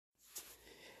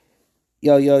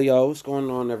Yo, what's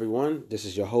going on, everyone? This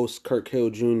is your host, Kirk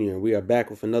Hill Jr. We are back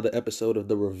with another episode of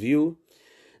The Review.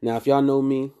 Now, if y'all know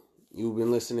me, you've been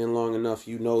listening long enough,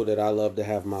 you know that I love to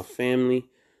have my family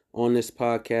on this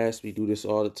podcast. We do this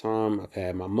all the time. I've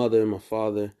had my mother, my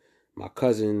father, my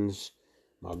cousins,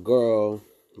 my girl,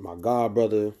 my god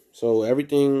brother. So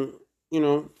everything,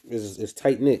 is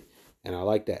tight-knit, and I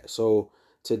like that. So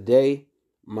today,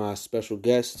 my special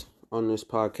guest on this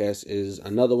podcast is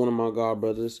another one of my god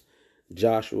brothers,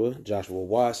 Joshua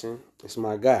Watson. It's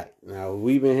my guy. Now,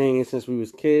 we've been hanging since we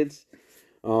was kids.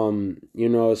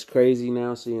 It's crazy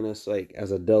now seeing us like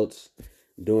as adults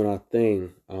doing our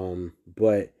thing.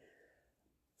 But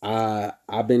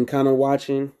I've been kind of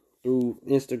watching through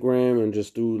Instagram and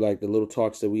just through like the little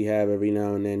talks that we have every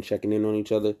now and then, checking in on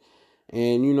each other.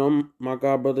 And my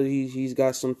god brother, he's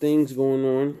got some things going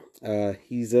on.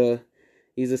 He's a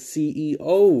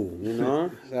CEO.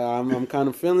 So I'm kind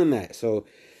of feeling that. So,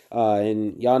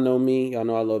 and y'all know me. Y'all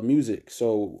know I love music.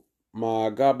 So my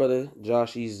god brother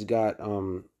Josh, he's got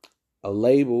a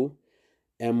label,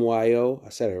 MYO. I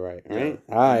said it right, Yeah, right?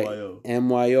 All right, MYO.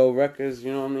 MYO Records.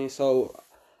 You know what I mean? So,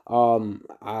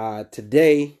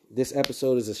 today this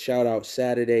episode is a shout out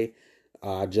Saturday.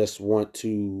 I just want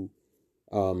to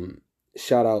um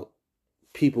shout out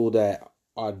people that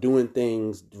are doing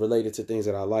things related to things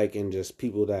that I like, and just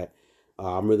people that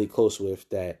I'm really close with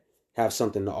that have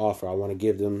something to offer. I want to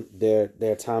give them their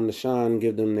time to shine,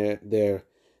 give them their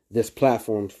this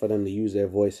platform for them to use their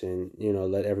voice and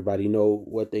let everybody know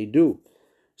what they do.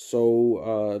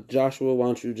 So, Joshua, why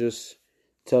don't you just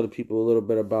tell the people a little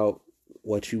bit about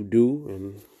what you do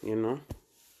and.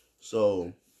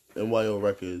 So, MYO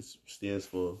Records stands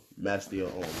for Master Your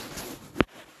Own,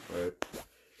 right?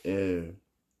 And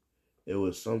it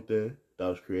was something that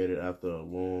was created after a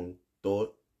long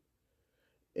thought.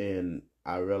 And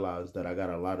I realized that I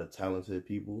got a lot of talented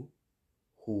people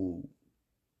who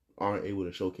aren't able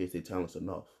to showcase their talents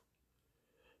enough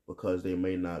because they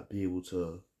may not be able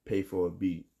to pay for a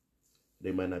beat.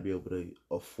 They might not be able to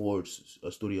afford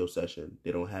a studio session.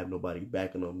 They don't have nobody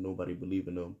backing them, nobody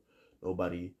believing them,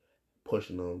 nobody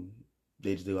pushing them.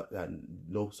 They just got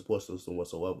no support system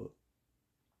whatsoever.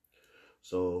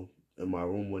 So in my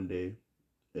room one day,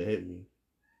 it hit me.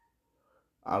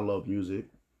 I love music.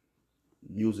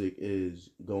 Music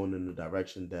is going in the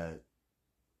direction that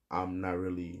I'm not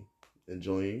really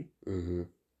enjoying. Mm-hmm.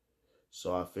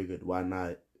 So I figured, why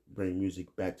not bring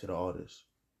music back to the artist?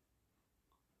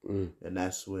 Mm. And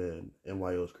that's when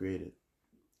MYO was created.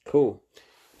 Cool.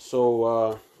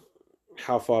 So,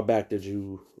 how far back did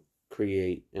you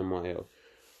create MYO?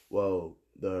 Well,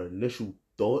 the initial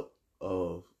thought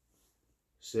of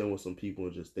sitting with some people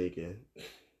and just thinking,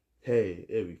 hey,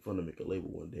 it'd be fun to make a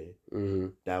label one day. Mm-hmm.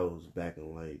 That was back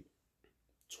in like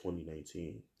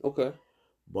 2019. Okay.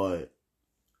 But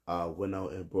I went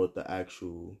out and brought the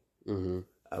actual Mm-hmm.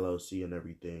 LLC and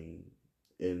everything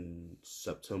in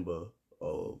September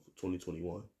of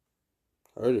 2021.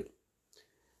 Heard it.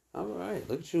 All right.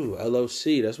 Look at you,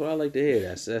 LOC. That's what I like to hear.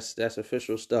 That's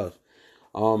official stuff.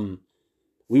 Um,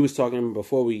 we was talking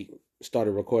before we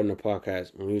started recording the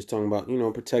podcast, and we was talking about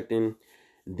protecting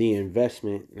the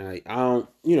investment. Now, I don't,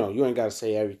 you ain't got to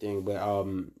say everything, but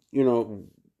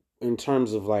in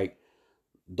terms of like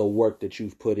the work that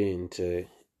you've put in to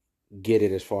get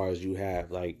it as far as you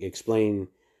have, like explain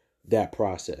that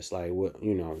process. Like what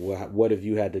have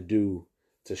you had to do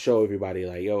to show everybody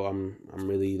like, yo, I'm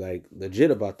really like legit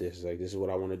about this. Like, this is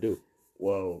what I want to do.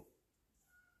 Well,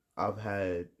 I've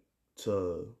had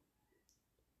to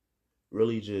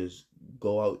really just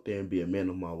go out there and be a man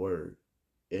of my word.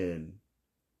 And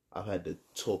I've had to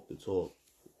talk the talk.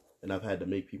 And I've had to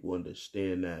make people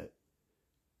understand that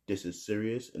this is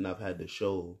serious. And I've had to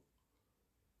show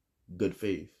good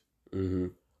faith. Mm-hmm.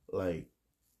 Like,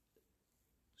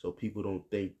 so people don't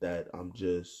think that I'm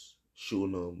just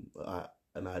shooting them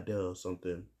an idea or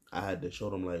something. I had to show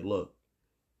them, like, look,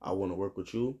 I want to work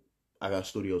with you. I got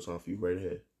studio time for you right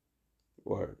here.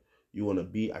 Word. You want a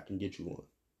beat, I can get you one.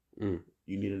 Mm.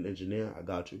 You need an engineer, I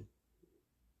got you.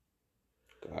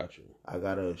 Got you. I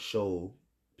gotta show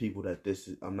people that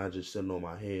I'm not just sitting on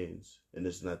my hands and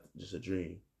this is not just a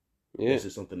dream. Yeah. This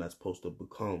is something that's supposed to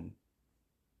become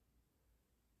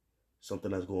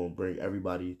something that's going to bring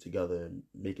everybody together and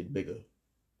make it bigger.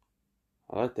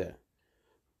 I like that.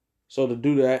 So to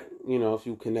do that, if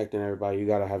you connecting everybody, you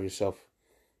gotta have yourself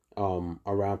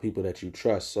around people that you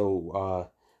trust.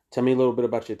 So tell me a little bit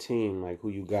about your team, like who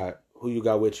you got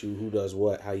with you, who does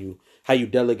what, how you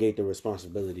delegate the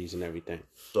responsibilities and everything.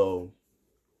 So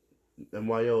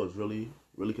MYO is really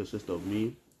consists of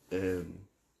me and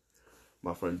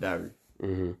my friend Barry.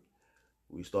 Mm-hmm.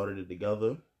 We started it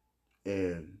together.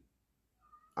 and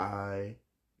I'm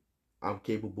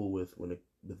capable with with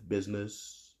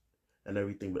business and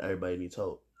everything, but everybody needs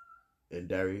help. And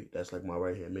Dari, that's like my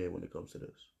right hand man when it comes to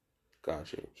this.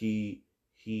 Gotcha. He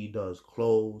does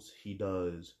clothes, he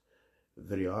does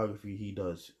videography, he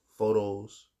does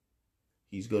photos.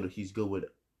 He's good with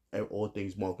all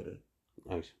things marketing.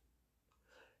 Nice.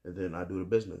 And then I do the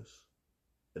business,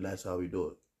 and that's how we do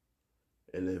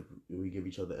it. And then we give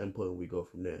each other input, and we go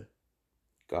from there.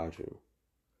 Gotcha.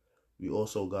 We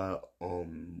also got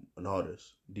an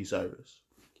artist, D Cyrus.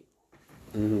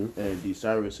 Mm-hmm. And D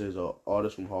Cyrus is an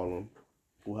artist from Harlem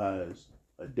who has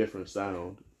a different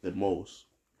sound than most.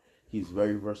 He's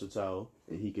very versatile,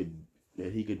 and he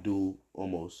could do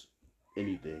almost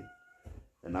anything.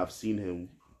 And I've seen him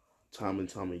time and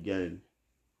time again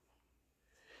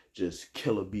just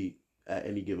kill a beat at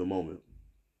any given moment.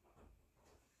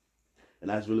 And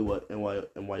that's really what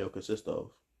NYO consists of.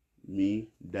 Me,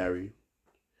 Dari,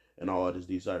 and our artist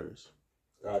D Cyrus.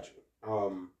 Gotcha.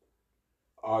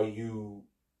 Are you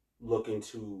looking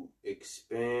to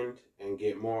expand and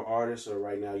get more artists, or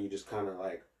right now you just kind of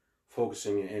like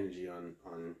focusing your energy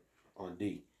on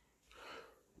D?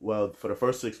 Well, for the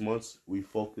first 6 months, we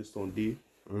focused on D,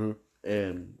 Mm-hmm.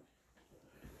 and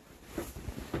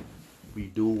we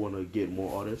do want to get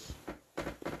more artists,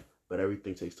 but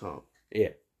everything takes time.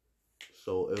 Yeah.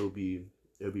 So it'll be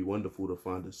wonderful to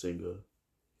find a singer,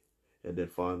 and then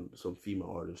find some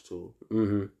female artists too.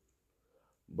 Mm-hmm.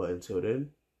 But until then,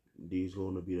 D's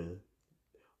going to be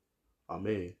our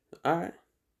man. All right.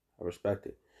 I respect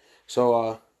it.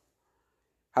 So,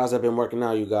 how's that been working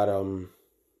out? You got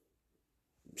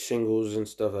singles and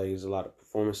stuff, like there's a lot of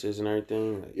performances and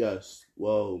everything. Like... Yes.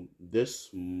 Well, this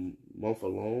month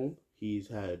alone, he's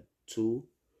had 2,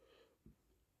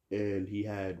 and he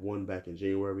had 1 back in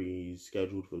January. He's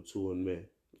scheduled for 2 in May.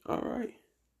 All right.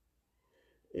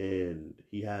 And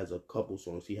he has a couple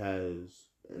songs. He has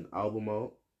an album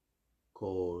out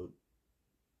called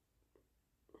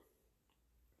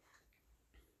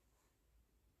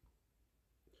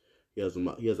he has an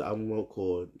album out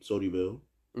called Sodieville.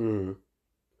 Mm-hmm.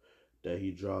 That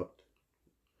he dropped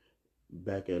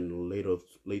back in late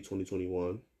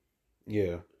 2021.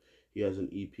 Yeah. He has an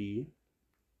EP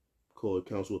called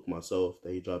Counsel with Myself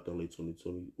that he dropped in late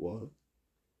 2021.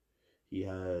 He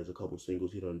has a couple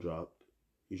singles he done dropped.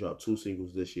 He dropped 2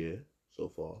 singles this year so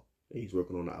far, and he's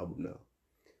working on the album now.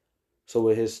 So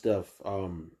with his stuff,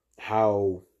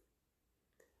 how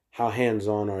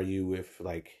hands-on are you with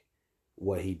like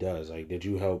what he does? Like, did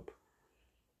you help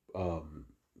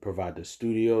provide the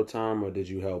studio time, or did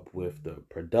you help with the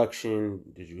production?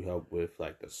 Did you help with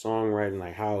like the songwriting?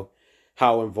 Like how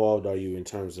involved are you in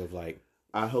terms of like...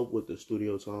 I help with the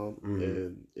studio time,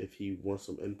 and if he wants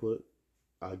some input,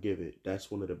 I give it. That's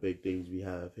one of the big things we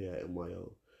have here at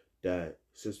NYO. That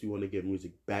since we want to give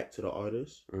music back to the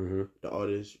artists, the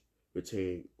artists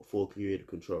retain full creative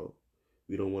control.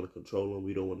 We don't want to control them.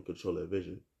 We don't want to control their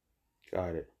vision.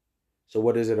 Got it. So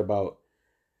what is it about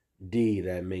D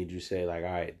that made you say like,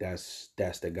 all right, that's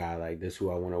the guy, like this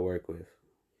who I want to work with?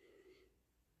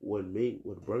 What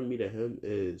brought me to him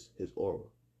is his aura.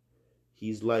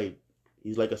 He's like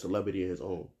a celebrity in his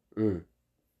own.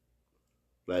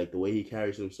 Like the way he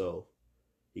carries himself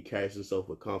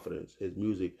with confidence. His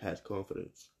music has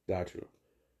confidence. Got you.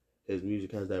 His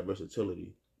music has that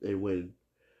versatility. And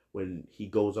when he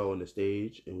goes out on the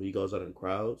stage and when he goes out in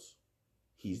crowds,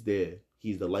 he's there.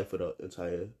 He's the life of the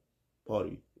entire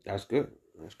party. That's good.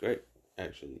 That's great,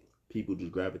 actually. People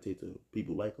just gravitate to him.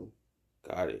 People like him.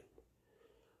 Got it.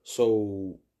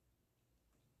 So,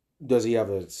 does he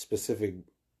have a specific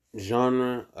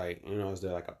genre? Like, is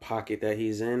there like a pocket that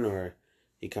he's in, or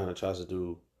he kind of tries to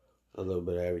do a little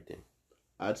bit of everything?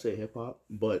 I'd say hip hop,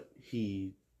 but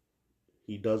he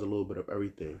does a little bit of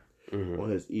everything. On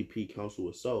his EP Counsel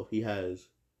itself, he has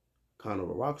kind of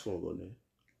a rock song on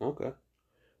there. Okay.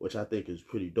 Which I think is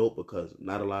pretty dope because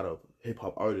not a lot of hip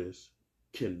hop artists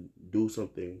can do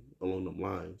something along them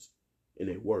lines and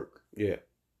it work. Yeah.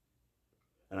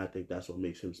 And I think that's what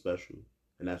makes him special.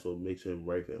 And that's what makes him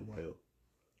right for NYO.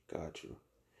 Got you.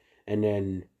 And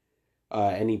then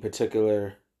any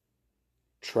particular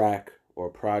track or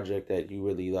project that you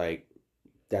really like,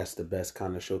 that's the best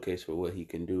kind of showcase for what he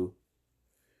can do?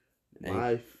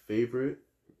 My favorite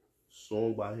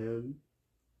song by him,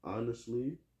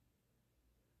 honestly,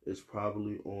 is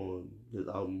probably on his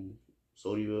album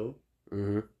Sodieville.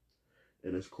 And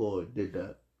it's called Did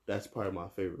That. That's probably my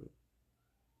favorite.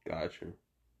 Gotcha.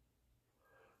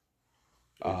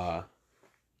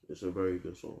 It's a very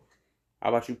good song. How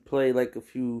about you play like a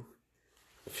few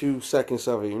seconds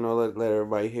of it? Let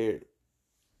everybody hear it,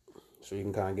 so you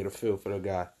can kind of get a feel for the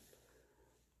guy.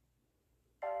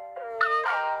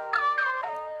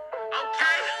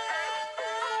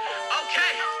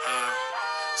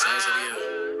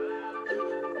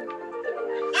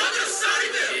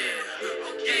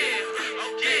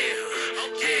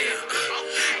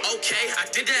 okay, I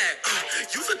did that.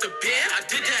 You flipped the beer, I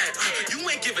did that. You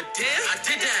ain't give a damn, I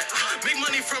did that. Make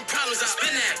money from problems, I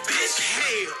spin that, bitch.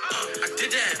 Hey, I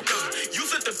did that. You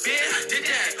flipped the beer, I did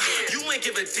that. You ain't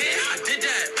give a damn, I did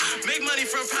that. Make money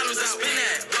from problems, I spin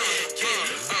that.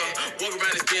 Walk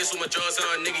around this dance with my jaws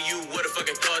on, nigga. You would've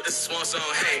fucking thought this is a small song.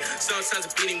 Hey, sometimes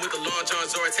I'm beating with the long john,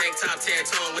 Zora tank top, tan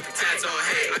tone with the tats on.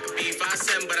 Hey, I could be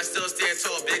 5'7", but I still stand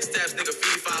tall. Big steps, nigga.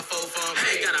 Feet 5'4" from.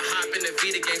 Hey, gotta hop in the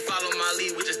Vita game, follow my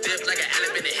lead. We just dip like an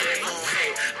elephant in headphone. Hey,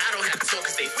 I don't have to talk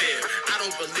 'cause they feel. I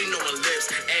don't believe no one lives.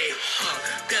 Hey,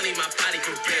 belly my body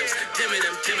can ribs. Dim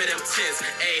them tins.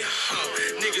 Hey,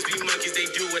 niggas be monkeys, they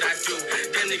do what I do.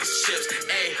 Them niggas chips.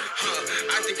 Hey,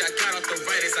 I think I got off the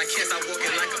writers. I can't stop walking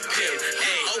like a pimp.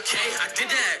 Hey, okay, I did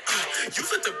that. You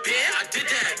flipped the beer, I did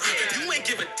that. You ain't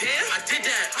give a damn, I did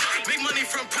that. Make money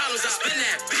from problems, I spin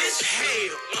that, bitch. Hey,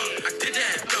 I did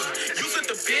that. You flipped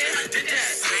the beer, I did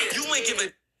that. You ain't give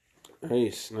a.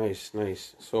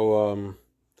 Nice. So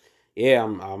yeah,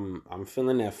 I'm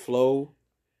feeling that flow.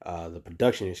 The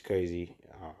production is crazy.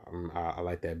 I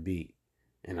like that beat,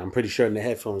 and I'm pretty sure in the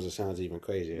headphones it sounds even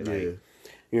crazier. Like,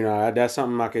 you know, that's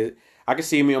something I could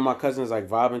see me and my cousins like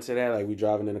vibing to that. Like we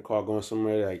driving in the car going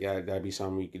somewhere. Like that'd be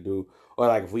something we could do. Or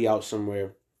like if we out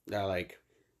somewhere, that like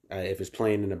if it's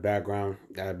playing in the background,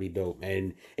 that'd be dope.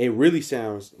 And it really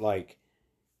sounds like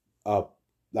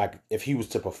if he was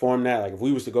to perform that, like if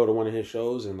we was to go to one of his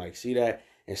shows and like see that,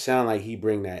 it sound like he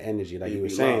bring that energy, like you were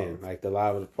saying, like the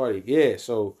live of the party. Yeah.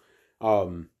 So,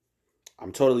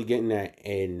 I'm totally getting that,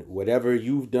 and whatever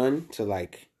you've done to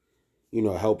like, you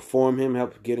know, help form him,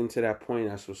 help get him to that point.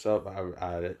 That's what's up. I'm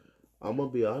gonna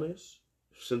be honest.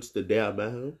 Since the day I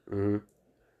met him,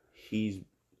 he's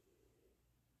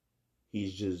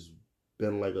just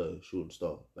been like a shooting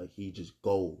star. Like he just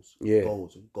goals.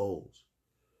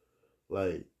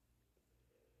 Like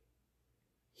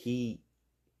he's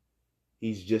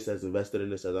just as invested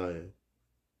in this as I am.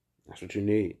 That's what you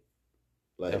need.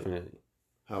 Like definitely.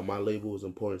 How my label is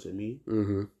important to me,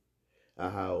 and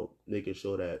how making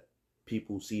sure that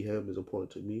people see him is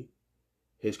important to me.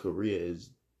 His career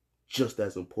is just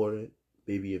as important,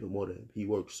 maybe even more than him. He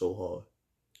works so hard.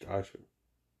 Gotcha.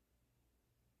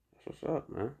 That's what's up,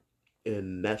 man.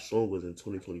 And that song was in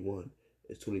 2021.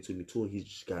 It's 2022, and he's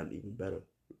just gotten even better.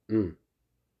 And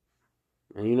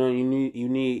you know, you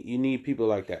need people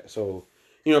like that. So,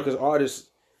 you know, because artists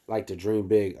like to dream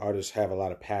big. Artists have a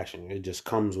lot of passion. It just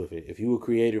comes with it. If you're a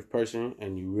creative person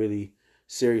and you're really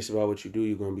serious about what you do,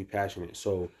 you're gonna be passionate.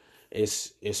 So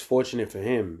it's fortunate for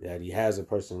him that he has a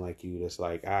person like you that's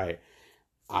like, all right,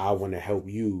 I want to help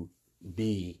you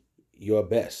be your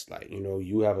best. Like, you know,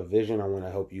 you have a vision. I want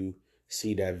to help you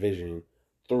see that vision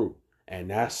through. And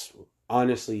that's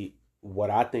honestly what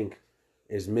I think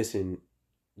is missing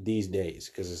these days,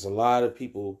 because there's a lot of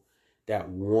people that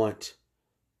want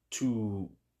to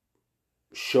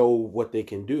show what they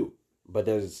can do, but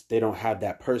they don't have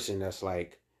that person that's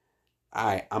like,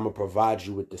 I'm gonna provide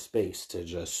you with the space to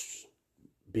just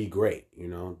be great, you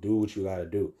know, do what you gotta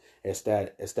do. It's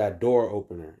that door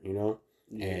opener, you know.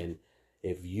 And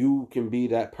if you can be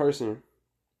that person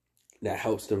that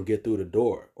helps them get through the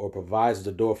door or provides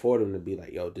the door for them to be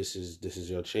like, yo, this is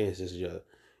your chance, this is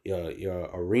your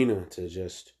arena to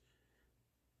just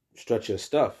stretch your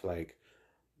stuff, like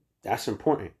that's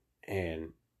important.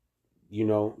 And you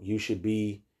know, you should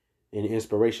be an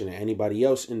inspiration to anybody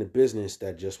else in the business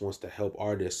that just wants to help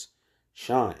artists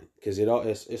shine, because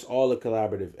it's all a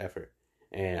collaborative effort.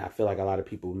 And I feel like a lot of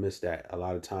people miss that. A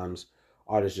lot of times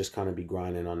artists just kind of be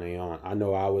grinding on their own. I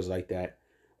know I was like that.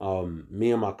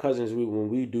 Me and my cousins, when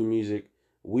we do music,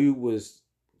 we was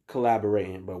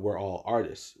collaborating, but we're all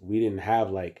artists. We didn't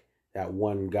have like that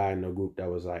one guy in the group that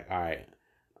was like, all right,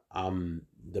 I'm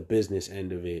the business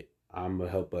end of it. I'm gonna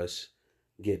help us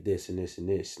get this and this and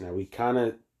this. Now we kind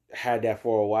of had that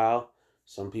for a while.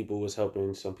 Some people was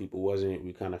helping, some people wasn't.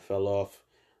 We kind of fell off.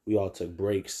 We all took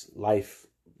breaks. Life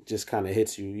just kind of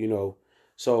hits you, you know.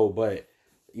 So, but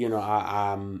you know,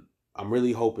 I'm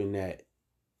really hoping that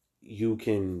you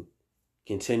can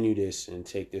continue this and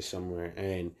take this somewhere.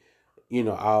 And you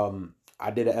know, I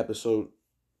did an episode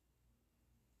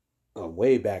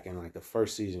way back in like the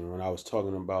first season when I was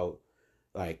talking about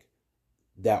like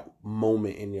that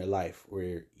moment in your life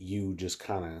where you just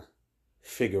kind of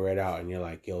figure it out and you're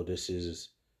like, yo, this is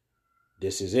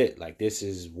it. Like, this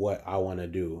is what I want to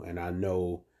do. And I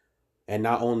know, and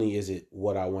not only is it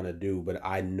what I want to do, but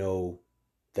I know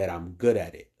that I'm good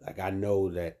at it. Like, I know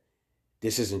that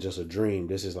this isn't just a dream.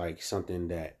 This is like something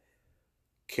that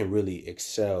can really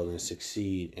excel and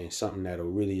succeed, and something that'll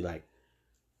really like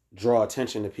draw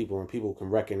attention to people, and people can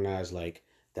recognize like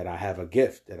that I have a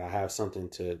gift, that I have something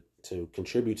to to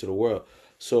contribute to the world.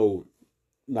 So,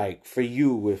 like for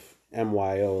you with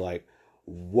MYO, like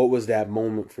what was that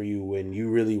moment for you when you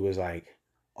really was like,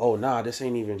 oh nah, this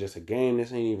ain't even just a game.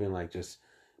 This ain't even like just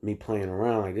me playing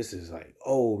around. Like this is like,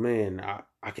 oh man,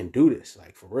 I can do this.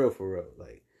 Like for real, for real.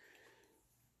 Like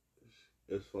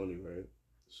It's funny, right?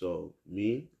 So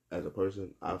me as a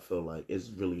person, I feel like it's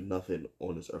really nothing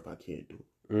on this earth I can't do.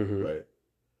 mm-hmm. Right?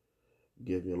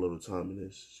 Give me a little time and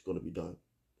it's gonna be done.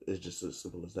 It's just as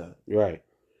simple as that. Right.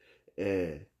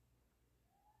 And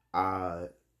I,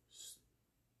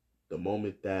 the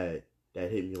moment that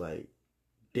hit me like,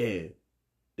 damn,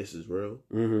 this is real,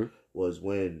 mm-hmm. was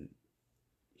when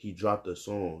he dropped a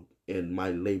song and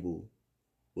my label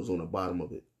was on the bottom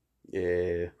of it.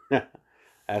 Yeah.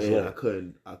 That's And lit.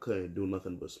 I couldn't do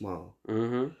nothing but smile.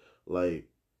 Mm-hmm. Like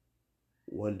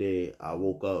one day I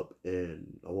woke up,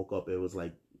 it was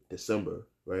like December,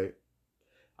 right?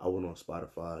 I went on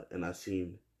Spotify and I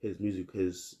seen his music,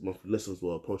 his monthly listens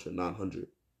were approaching 900.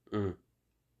 Mm.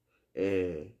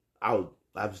 And I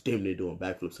was damn near doing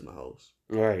backflips in the house.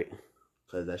 Right.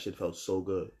 Cause that shit felt so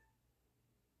good.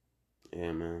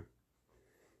 Yeah, man.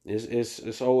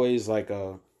 It's always like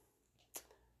a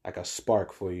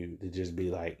spark for you to just be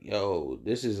like, yo,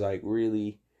 this is like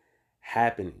really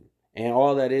happening. And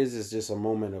all that is just a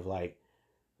moment of like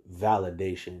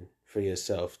validation for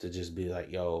yourself to just be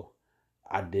like, yo,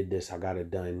 I did this, I got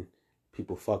it done.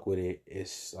 People fuck with it.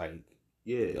 It's like,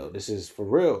 Yeah. yo, this is for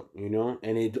real, you know?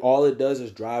 And it all it does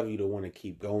is drive you to want to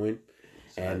keep going.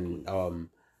 Exactly. And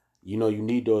you know, you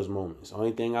need those moments. The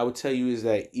only thing I would tell you is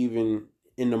that even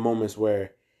in the moments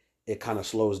where it kind of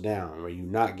slows down, where you're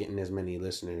not getting as many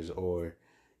listeners, or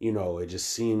you know, it just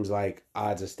seems like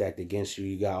odds are stacked against you.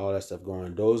 You got all that stuff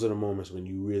going. Those are the moments when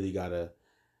you really gotta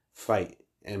fight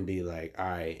and be like, all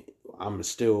right, I'm gonna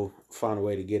still find a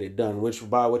way to get it done. Which,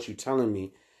 by what you're telling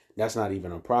me, that's not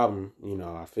even a problem. You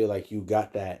know, I feel like you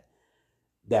got that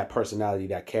personality,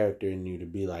 that character in you to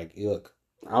be like, look,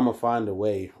 I'm gonna find a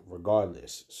way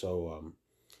regardless. So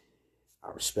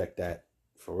I respect that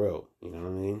for real. You know what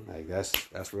I mean? Like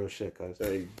that's real shit. Cause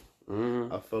like,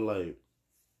 mm-hmm. I feel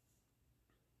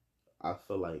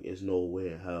like it's no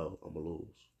way in hell I'm gonna lose.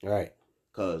 Right.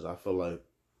 Cause I feel like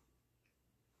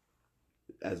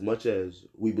as much as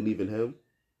we believe in him,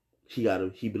 he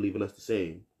believe in us the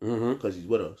same. Mm-hmm. Cause he's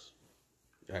with us.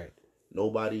 Right.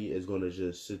 Nobody is gonna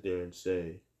just sit there and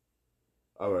say,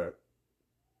 all right,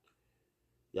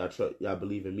 y'all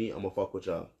believe in me, I'm gonna fuck with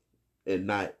y'all, and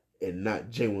not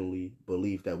genuinely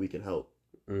believe that we can help.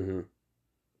 Mm-hmm.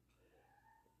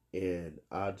 And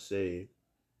I'd say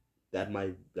that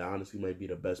honestly might be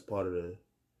the best part of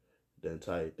the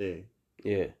entire thing.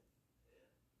 Yeah.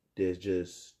 There's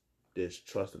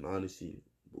trust and honesty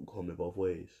coming both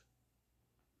ways.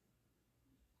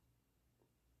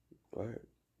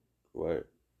 Right.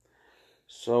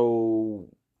 So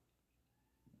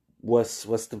what's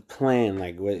the plan?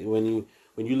 Like when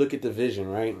you look at the vision,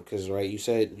 right? Because right, you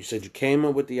said you came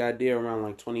up with the idea around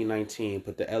like 2019,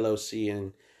 put the LLC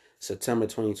in September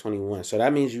 2021. So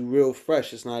that means you real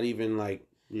fresh. It's not even like,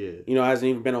 yeah, you know, it hasn't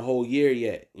even been a whole year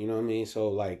yet. You know what I mean? So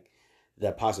like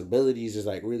the possibilities is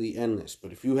like really endless.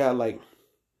 But if you had like,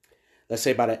 let's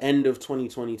say by the end of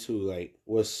 2022, like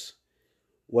what's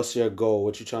your goal?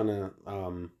 What you trying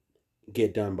to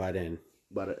get done by then?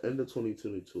 By the end of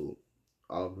 2022,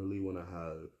 I really want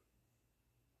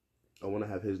to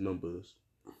have his numbers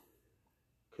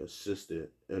consistent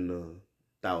in the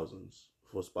thousands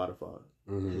for Spotify.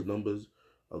 Mm-hmm. His numbers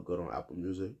are good on Apple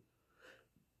Music,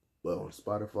 but on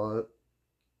Spotify,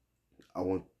 I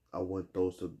want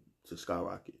those to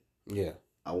skyrocket. Yeah.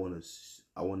 I want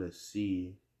to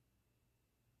see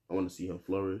him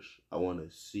flourish. I want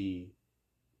to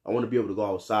be able to go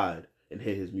outside and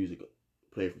hear his music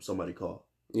playing from somebody's car.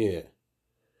 Yeah.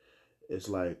 It's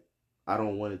like I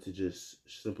don't want it to just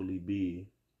simply be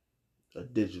a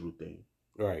digital thing.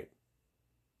 Right.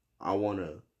 I want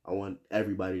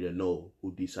everybody to know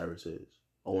who D Cyrus is.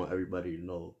 I want everybody to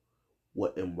know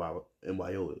what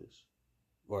MYO is.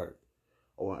 Right.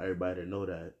 I want everybody to know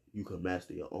that you can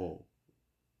master your own.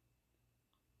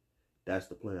 That's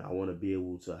the plan. I want to be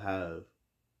able to have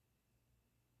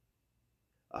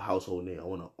a household name. I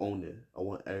want to own it. I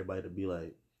want everybody to be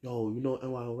like, yo, you know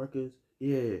MYO Records?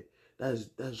 Yeah, that's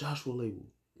Joshua label.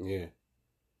 Yeah.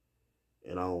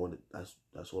 And I don't want it.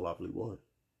 That's all I really want.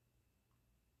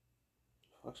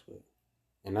 Fuck's good.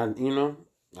 And I, you know,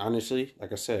 honestly,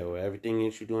 like I said, with everything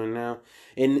that you're doing now,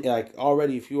 and like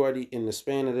already, if you already in the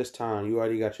span of this time, you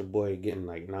already got your boy getting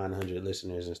like 900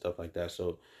 listeners and stuff like that.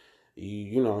 So,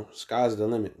 you know, sky's the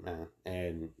limit, man.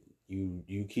 And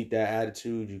you keep that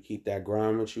attitude, you keep that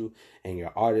grind with you, and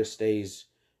your artist stays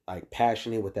like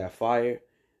passionate with that fire,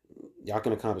 y'all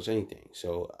can accomplish anything.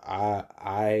 So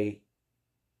I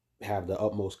have the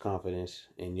utmost confidence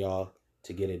in y'all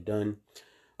to get it done.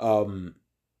 Um,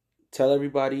 Tell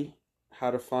everybody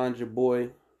how to find your boy.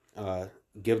 Uh,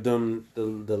 give them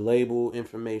the label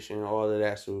information, all of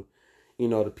that, so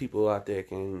the people out there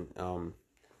can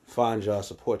find y'all,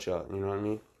 support y'all. You know what I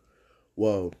mean?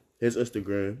 Well, his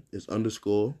Instagram is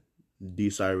underscore D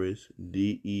Cyrus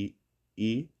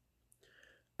DEESYRUS.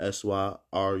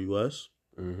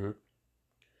 Mm-hmm.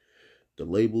 The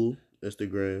label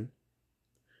Instagram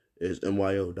is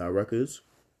MYO.records.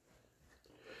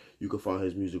 You can find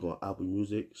his music on Apple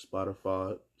Music,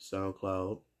 Spotify,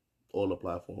 SoundCloud, all the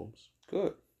platforms.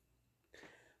 Good.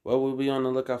 Well, we'll be on the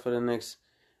lookout for the next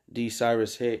D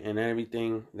Cyrus hit, and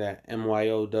everything that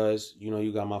MYO does.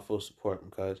 You got my full support,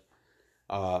 because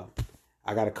uh,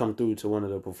 I got to come through to one of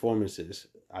the performances.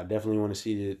 I definitely want to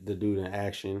see the dude in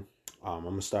action. I'm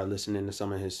gonna start listening to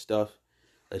some of his stuff.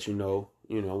 Let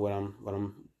what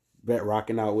I'm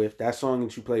rocking out with. That song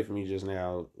that you played for me just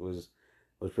now was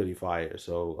pretty fire.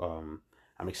 So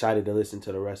I'm excited to listen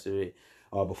to the rest of it.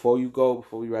 Before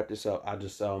we wrap this up, I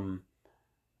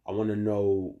want to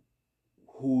know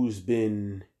who's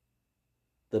been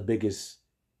the biggest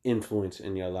influence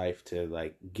in your life to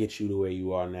like get you to where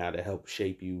you are now, to help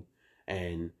shape you,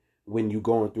 and when you're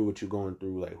going through what you're going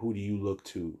through, like who do you look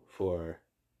to for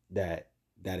that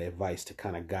advice to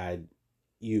kind of guide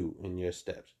you in your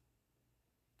steps?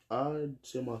 I'd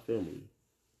say my family,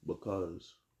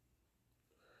 because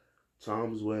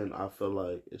times when I feel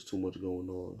like it's too much going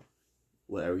on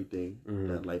with everything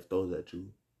that life throws at you,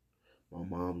 my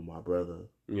mom and my brother,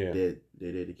 Yeah. they're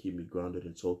there to keep me grounded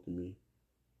and talk to me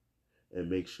and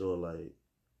make sure like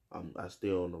I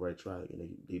stay on the right track,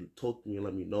 and they talk to me and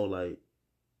let me know like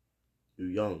you're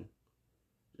young,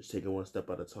 just take it one step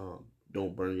at a time.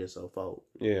 Don't burn yourself out.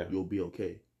 Yeah. You'll be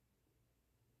okay.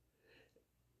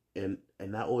 And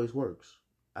that always works.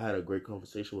 I had a great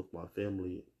conversation with my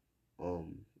family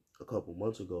um a couple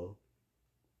months ago,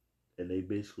 and they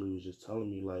basically was just telling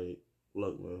me like,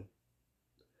 look, man,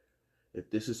 if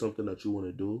this is something that you want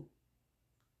to do,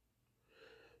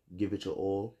 give it your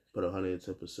all, put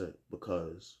 110%,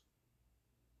 because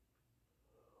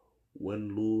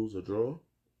win, lose, or draw,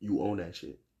 you own that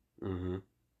shit. Mm-hmm.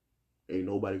 Ain't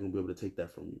nobody gonna be able to take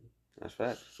that from you. That's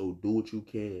fact. So do what you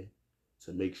can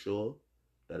to make sure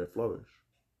that it flourish.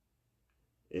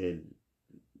 And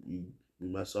you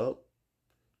mess up,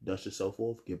 dust yourself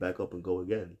off, get back up and go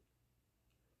again.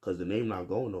 Cause the name not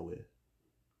going nowhere.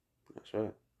 That's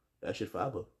right. That shit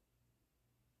forever.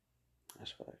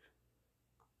 That's fact.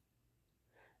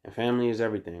 And family is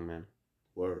everything, man.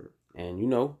 Word. And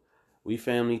we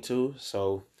family too.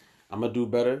 So I'm gonna do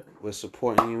better with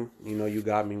supporting you. You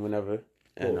got me whenever.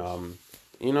 And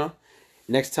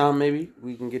next time maybe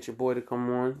we can get your boy to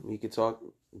come on. We could talk.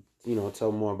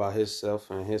 Tell more about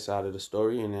himself and his side of the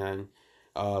story. And then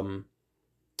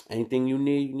anything you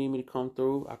need me to come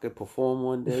through, I could perform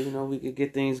one day. We could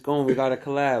get things going. We got a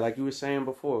collab, like you were saying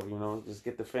before. Just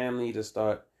get the family to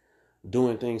start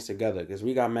doing things together, because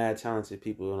we got mad talented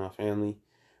people in our family.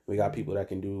 We got people that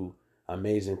can do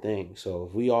amazing things. So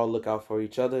if we all look out for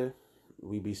each other,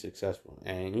 we be successful.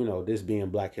 And this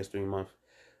being Black History Month,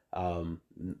 um,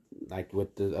 like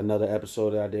with another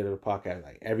episode that I did of the podcast,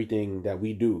 like everything that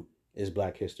we do is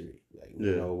Black history. Like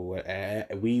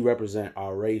we represent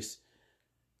our race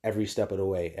every step of the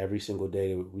way. Every single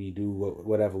day that we do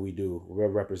whatever we do, we're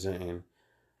representing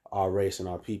our race and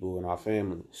our people and our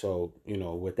family. So,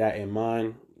 with that in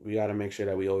mind, we got to make sure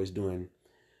that we always doing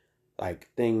like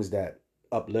things that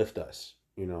uplift us,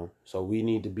 So we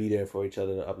need to be there for each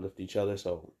other, to uplift each other.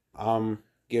 So I'm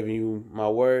giving you my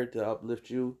word to uplift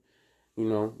you.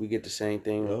 We get the same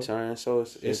thing in return. So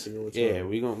it's yeah,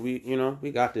 we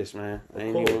got this, man. I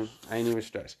ain't even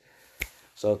stressed.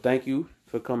 So thank you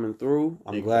for coming through.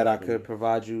 I'm glad I could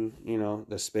provide you,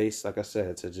 the space, like I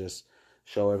said, to just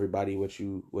show everybody what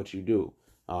you do.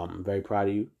 I'm very proud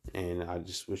of you, and I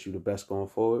just wish you the best going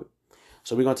forward.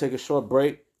 So we're gonna take a short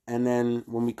break, and then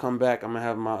when we come back, I'm gonna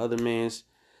have my other man's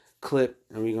clip,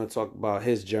 and we're gonna talk about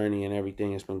his journey and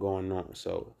everything that's been going on.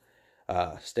 So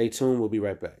stay tuned. We'll be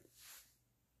right back.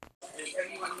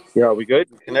 Yeah, are we good?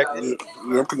 Connected?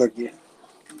 Yeah, I'm connected.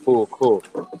 Cool, cool.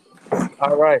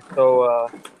 All right, so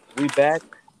we back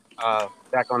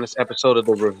on this episode of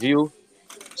the review.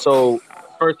 So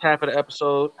first half of the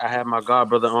episode, I had my god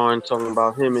brother on talking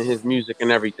about him and his music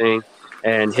and everything,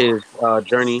 and his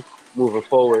journey moving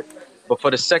forward. But for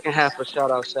the second half of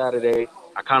Shout Out Saturday,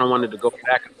 I kind of wanted to go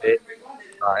back a bit.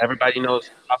 Everybody knows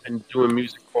I've been doing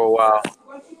music for a while,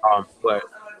 but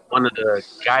one of the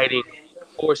guiding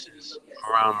forces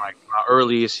around like my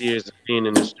earliest years of being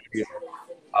in the studio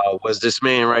was this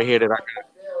man right here that I got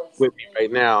with me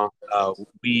right now.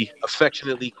 We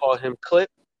affectionately call him Clip.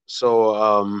 So,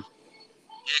 yeah,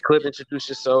 Clip, introduce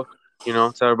yourself. You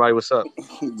know, tell everybody what's up.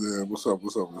 Yeah, what's up?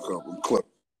 I'm Clip.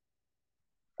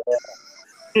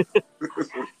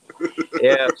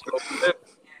 Yeah, so Clip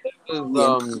is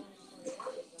Yeah,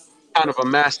 kind of a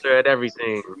master at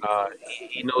everything.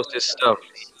 He knows his stuff,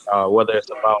 whether it's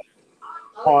about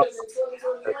art,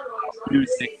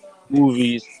 music,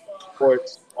 movies,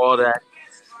 sports, all that.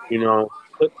 You know,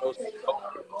 Clip knows his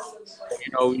culture. So,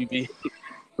 you know,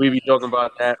 we be talking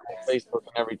about that on Facebook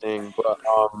and everything. But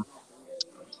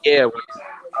yeah, when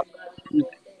I was in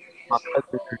music, my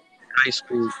cousin in high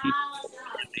school, he used to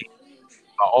play me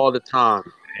all the time,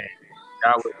 and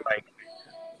that was like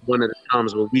one of the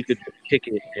times where we could just kick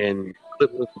it. And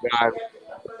Clip was the guy who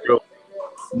was a real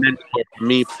mentor for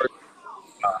me personally.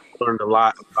 I learned a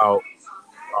lot about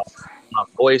uh, my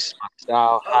voice, my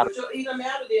style, how to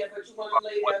what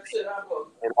makes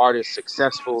an artist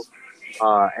successful,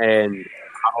 and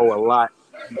I owe a lot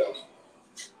to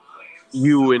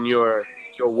you and your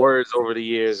words over the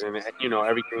years, and you know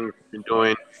everything that you've been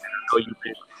doing. I know you've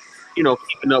been, you know,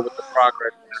 keeping up with the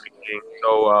progress and everything.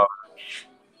 So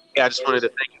yeah, I just wanted to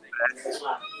thank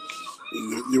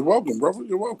you're welcome, brother.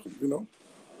 You're welcome. You know.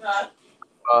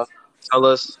 you. Tell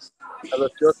us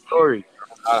your story.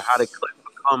 How did Clip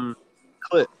become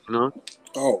Clip? You know.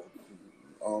 Oh,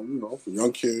 a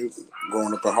young kid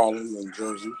growing up in Harlem and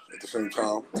Jersey at the same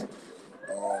time,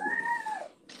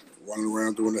 running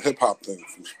around doing the hip hop thing,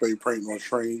 from spray painting on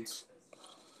trains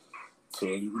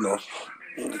to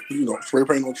spray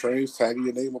painting on trains, tagging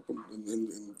your name up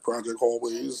in project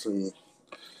hallways, and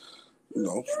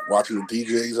watching the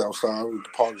DJs outside with the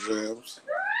park jams.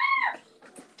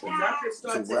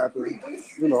 To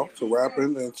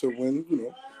rapping and to win,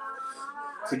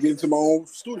 to get into my own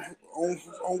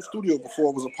studio before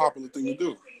it was a popular thing to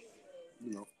do.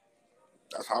 You know,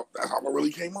 that's how I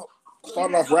really came up.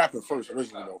 Started off rapping first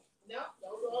originally though.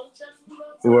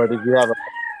 Or did you have a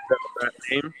rap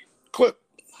name? Clip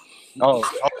Oh,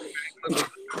 Clip was the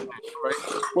name,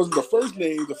 right? wasn't the first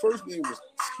name. The first name was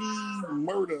T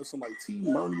Murder, something like T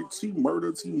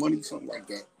Money, something like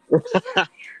that.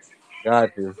 Got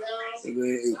you.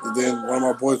 And then one of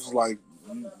my boys was like,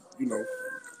 you know,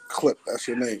 Clip, that's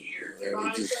your name, and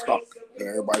it just stuck. And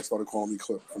everybody started calling me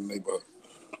Clip from the neighborhood.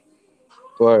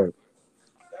 Word.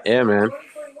 Yeah, man.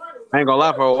 I ain't gonna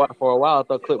lie, for a while I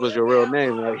thought Clip was your real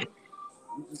name. Like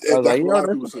I was That's like, what a yo, lot of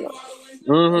that's people say. A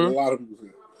mm-hmm. lot of people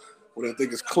say. Well, they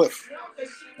think it's Cliff.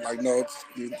 Like, no, it's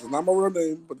not my real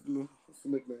name, but it's a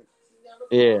nickname.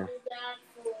 Yeah.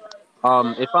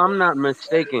 If I'm not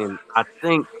mistaken, I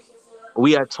think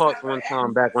we had talked one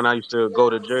time back when I used to go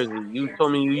to Jersey. You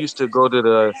told me you used to go to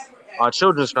the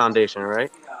Children's Foundation,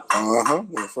 right?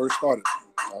 When it first started,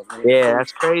 I was Yeah,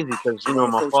 that's crazy because you one know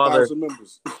of the my first father, 1,000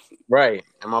 members. right,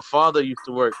 and my father used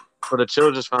to work for the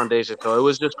Children's Foundation, so it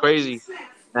was just crazy.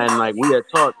 And like we had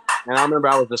talked, and I remember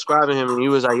I was describing him, and he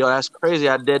was like, "Yo, that's crazy.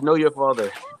 I did know your father."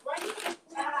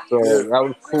 Yeah, So that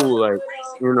was cool. Like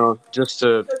you know, just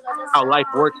to how life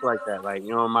works like that. Like you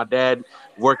know, my dad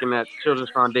working at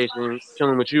Children's Foundation,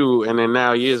 chilling with you, and then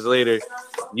now years later,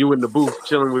 you in the booth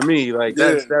chilling with me. Like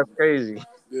yeah, that's crazy.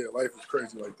 yeah. Life is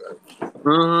crazy like that.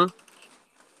 hmm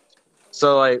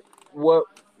So like,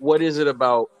 what is it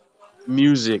about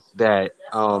music that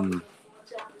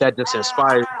just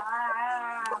inspired you?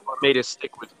 What made it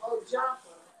stick with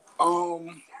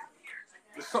Um,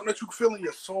 it's something that you feel in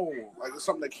your soul. Like it's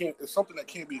something that can't. It's something that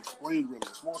can't be explained really.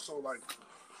 It's more so like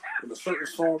when a certain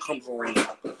song comes on,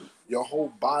 your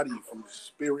whole body, from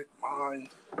spirit, mind,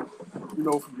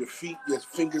 from your feet, your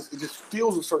fingers, it just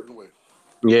feels a certain way.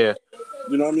 you? Yeah.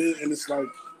 You know what I mean? And it's like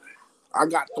I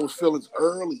got those feelings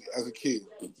early as a kid,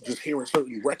 just hearing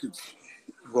certain records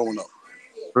growing up.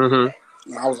 hmm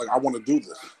And I was like, I want to do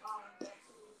this.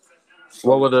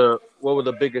 What So, were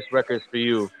the biggest records for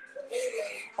you?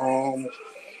 um,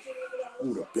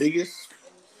 the biggest,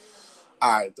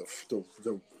 I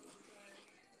the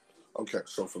okay.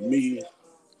 So for me,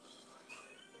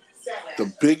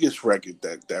 the biggest record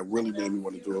that really made me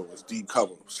want to do it was Deep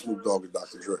Cover, Snoop Dogg and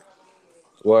Dr. Dre.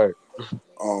 Word.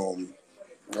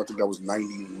 I think that was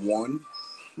 91.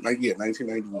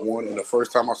 1991. And the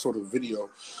first time I saw the video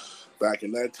back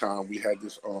in that time, we had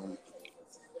this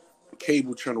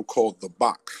cable channel called The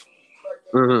Box.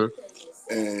 hmm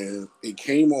And it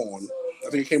came on, I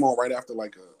think it came on right after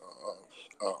like a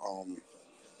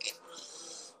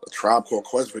Tribe Called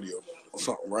Quest video or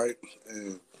something, right?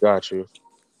 And Got you.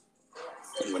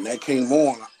 when that came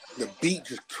on, the beat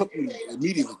just took me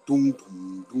immediately. Doom,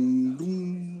 doom, doom,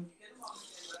 doom,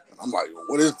 I'm like,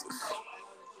 what is this?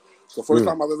 It's the first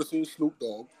time I've ever seen Snoop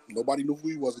Dogg. Nobody knew who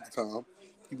he was at the time.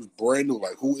 He was brand new.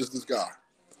 Like, who is this guy?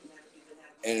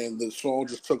 And the song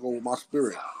just took over my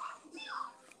spirit.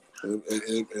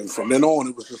 And from then on,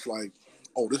 it was just like,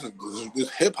 oh, this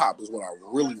hip hop is what I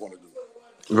really want to do.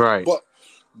 Right. But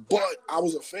I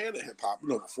was a fan of hip hop,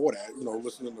 before that,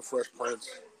 listening to Fresh Prince.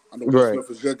 I know Will Smith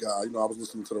is your guy. I was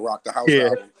listening to the Rock the House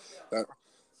album.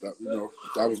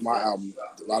 That was my album.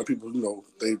 A lot of people, a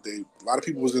lot of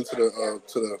people was into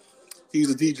the he's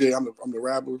a DJ. I'm the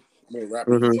rapper. I'm gonna rap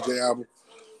the DJ album.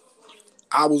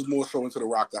 I was more so into the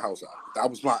Rock the House album. That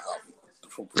was my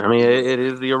album. I mean, it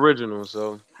is the original,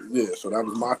 so yeah. So that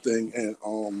was my thing, and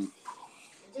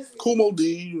Kool Moe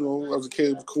Dee. I was a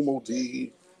kid with Kool Moe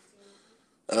Dee,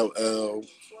 LL.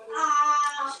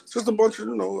 Just a bunch of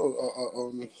it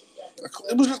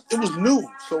was new,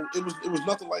 so it was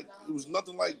nothing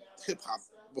like hip hop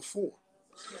before.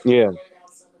 Yeah.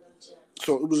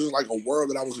 So it was just like a world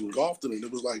that I was engulfed in. And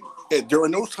it was like,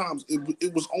 during those times,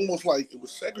 it was almost like it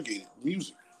was segregated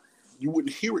music. You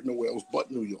wouldn't hear it nowhere else but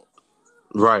New York.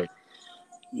 Right.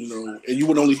 And you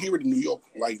would only hear it in New York,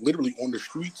 like literally on the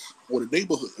streets or the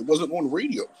neighborhood. It wasn't on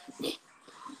radio,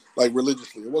 like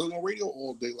religiously. It wasn't on radio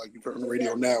all day. Like you turn on the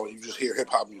radio now and you just hear hip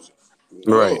hop music.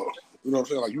 Right. You know what I'm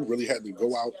saying? Like you really had to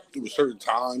go out. There were certain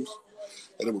times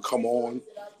that it would come on.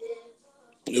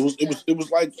 It was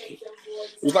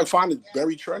like finding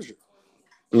buried treasure.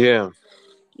 Yeah.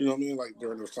 You know what I mean? Like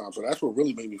during those times. So that's what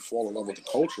really made me fall in love with the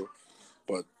culture.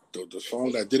 But the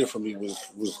song that did it for me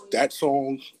was that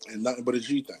song and Nothing But a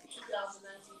G Thing.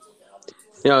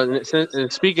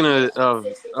 And speaking of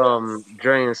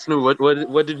Dre and Snoop,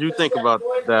 what did you think about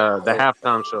the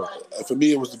halftime show? For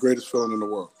me, it was the greatest feeling in the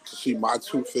world to see my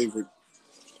favorite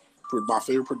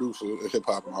producer in hip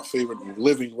hop, my favorite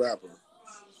living rapper,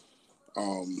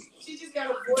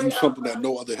 do something that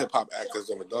no other hip hop act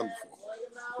has ever done before.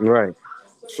 Right.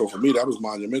 So for me, that was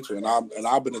monumental, and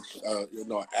I've been an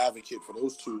advocate for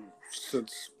those two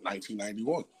since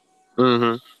 1991.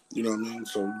 Mm-hmm. You know what I mean?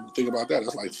 So you think about that.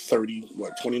 That's like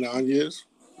 29 years?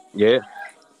 Yeah.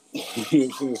 You know what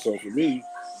I'm saying? So for me,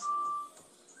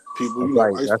 people,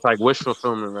 that's like wish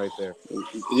fulfillment right there.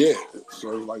 Yeah. So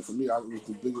like for me,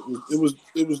 it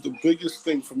was the biggest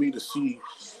thing for me to see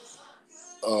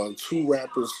two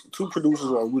rappers, two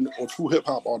producers, or two hip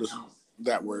hop artists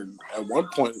that were at one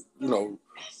point,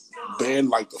 banned.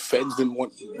 Like the feds didn't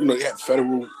want, they had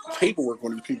federal paperwork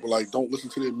on these people, like don't listen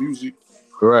to their music.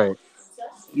 Right.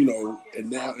 And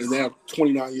now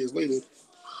 29 years later,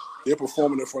 they're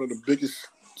performing in front of the biggest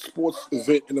sports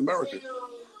event in America.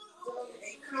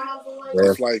 Yeah.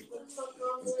 It's like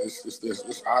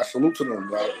it's I salute to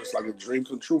them. Right? It's like a dream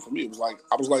come true for me. It was like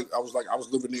I was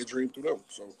living their dream through them.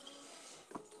 So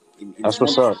that's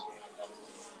what's up.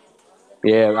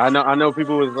 Yeah, I know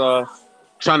people was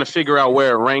trying to figure out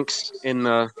where it ranks in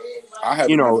the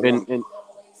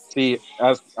see,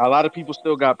 as a lot of people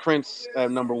still got Prince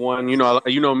at number one.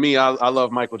 Me, I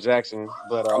love Michael Jackson,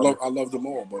 but I love them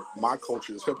all. But my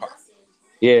culture is hip hop.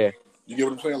 Yeah, you get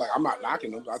what I'm saying? Like I'm not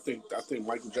knocking them. I think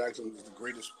Michael Jackson is the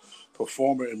greatest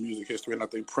performer in music history, and I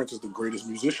think Prince is the greatest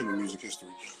musician in music history.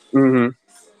 Mm-hmm.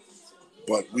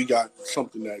 But we got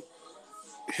something that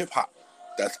hip hop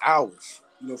that's ours.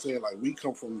 You know what I'm saying? Like we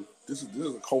come from this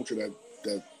is a culture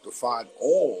that defied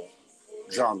all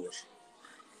genres.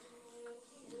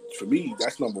 For me,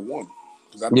 that's number one.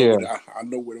 Because I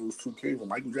know where those two came from.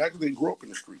 Michael Jackson didn't grow up in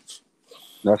the streets.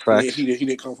 That's right. He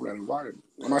didn't come from that environment.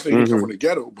 I'm not saying he didn't come from the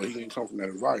ghetto, but he didn't come from that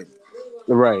environment.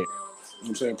 Right. You know what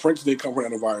I'm saying? Prince didn't come from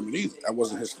that environment either. That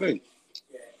wasn't his thing.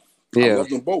 Yeah. I love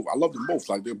them both.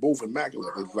 Like they're both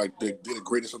immaculate. Like they're the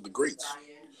greatest of the greats.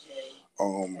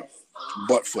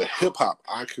 But for hip hop,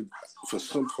 for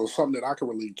something that I can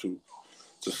relate to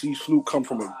see Snoop come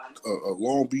from a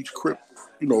Long Beach Crip,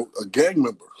 a gang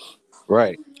member,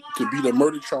 right? To beat a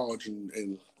murder charge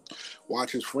and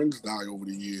watch his friends die over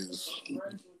the years.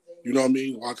 You know what I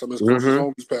mean? Watch some of his closest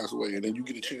homies pass away, and then you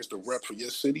get a chance to rep for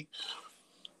your city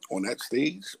on that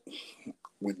stage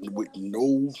with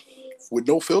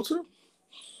no filter.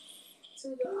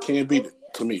 Can't beat it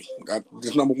to me.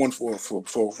 This number one for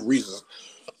reasons.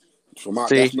 For my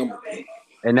that's number.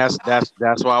 And that's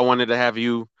why I wanted to have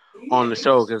you on the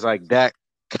show, because like that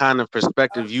kind of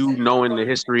perspective, knowing the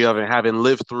history of it, having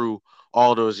lived through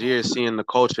all those years, seeing the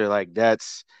culture, like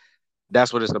that's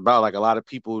what it's about. Like a lot of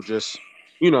people just,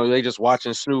 they just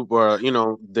watching Snoop, or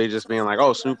they just being like,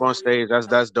 oh, Snoop on stage,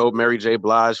 that's dope. Mary J.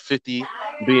 Blige, 50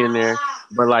 being there,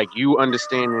 but like you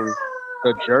understanding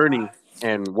the journey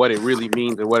and what it really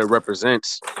means and what it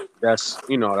represents. That's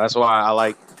why I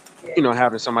like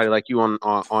having somebody like you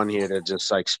on here to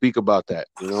just like speak about that,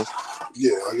 Yeah,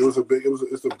 like it's a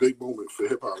big moment for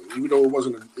hip hop. Even though it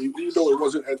wasn't in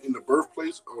the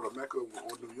birthplace or the Mecca or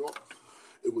New York,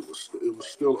 it was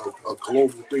still a global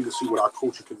thing to see what our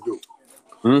culture can do.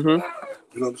 Mm-hmm.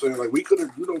 You know what I'm saying? Like we could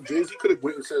have, Jay-Z could have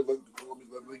went and said, let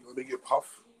me get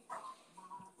Puff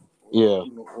Yeah.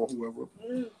 or whoever.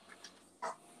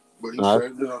 But he Uh,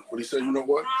 said, you know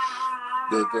what?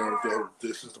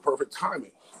 This is the perfect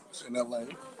timing. It's in LA.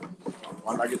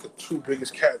 Why not get the two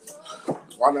biggest cats?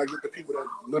 Why not get the people that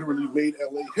literally made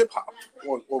LA hip hop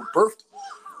or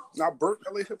not birthed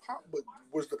LA hip hop, but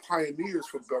was the pioneers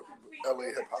for LA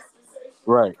hip hop?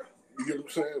 right. You get what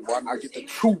I'm saying? Why not get the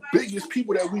two biggest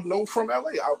people that we know from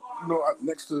LA?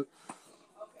 Next to,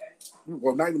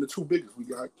 well, not even the two biggest. We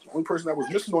got the only person that was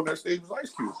missing on that stage was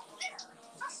Ice Cube.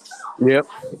 Yep.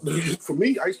 For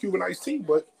me, Ice Cube and Ice-T,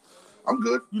 but I'm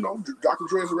good. Dr.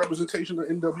 Dre is a representation of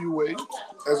NWA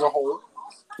as a whole.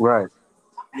 Right.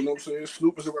 You know what I'm saying?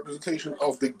 Snoop is a representation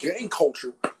of the gang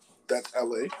culture that's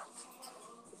LA.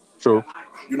 True.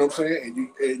 You know what I'm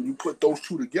saying? And you put those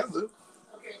two together,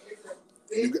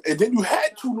 and then you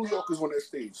had two New Yorkers on that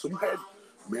stage. So you had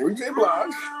Mary J.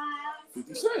 Blige,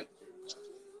 50 Cent.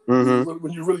 Mm-hmm.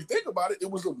 When you really think about it,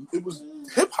 it was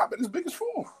hip hop at its biggest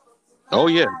form. Oh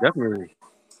yeah, definitely.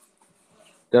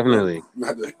 Definitely. You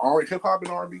had the hip hop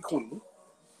and R&B queen.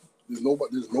 There's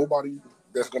nobody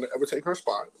that's gonna ever take her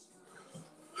spot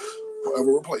or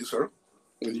ever replace her.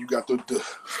 And you got the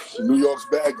New York's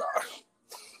bad guy.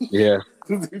 Yeah.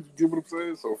 You get what I'm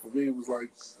saying? So for me, it was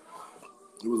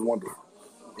wonderful.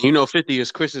 50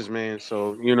 is Chris's man,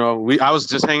 so I was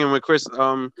just hanging with Chris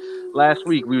last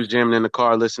week. We was jamming in the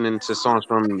car listening to songs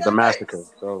from the Massacre.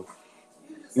 So,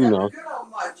 50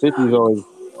 is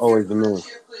always the man.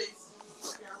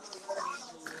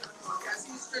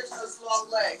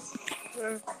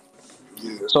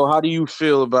 Yeah, So how do you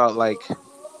feel about like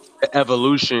the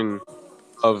evolution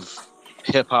of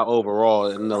hip hop overall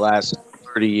in the last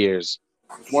 30 years?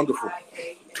 it's wonderful.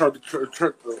 It turned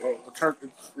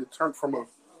from a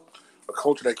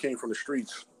culture that came from the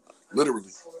streets,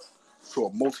 literally, to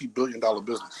a multi-billion-dollar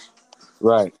business.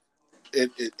 Right.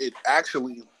 It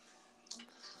actually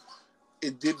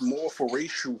it did more for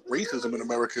racism in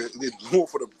America. It did more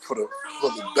for the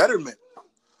betterment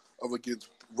of against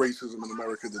racism in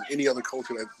America than any other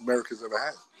culture that America's ever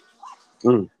had.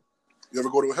 Mm. You ever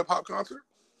go to a hip hop concert?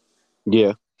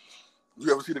 Yeah.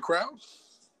 You ever see the crowds?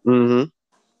 Mm-hmm.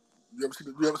 You ever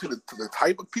see the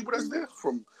type of people that's there?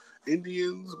 From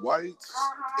Indians, whites,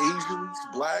 Asians,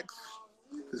 blacks,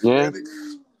 Yeah.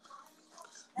 Hispanics.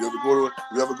 You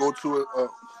ever go to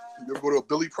a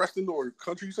Billy Preston or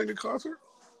country singing concert?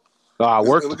 Oh, I And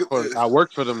worked look at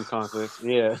for them concerts.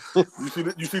 Yeah.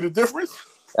 you see the difference?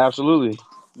 Absolutely.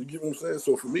 You get what I'm saying?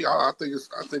 So for me, I think it's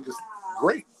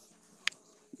great.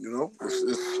 It's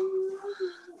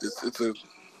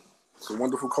a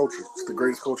wonderful culture. It's the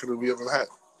greatest culture that we ever had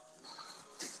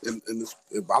in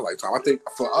my lifetime. I think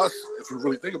for us, if you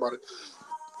really think about it,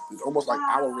 it's almost like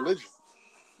our religion.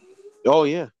 Oh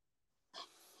yeah.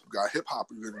 You got hip hop,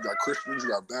 you got Christians, you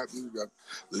got Baptists,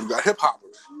 you got hip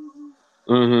hoppers.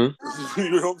 Mm-hmm.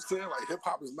 You know what I'm saying? Like hip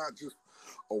hop is not just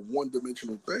a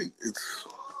one-dimensional thing. It's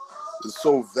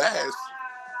so vast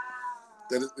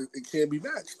that it can't be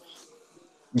matched.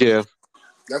 Yeah.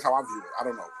 That's how I view it. I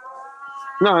don't know.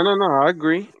 No. I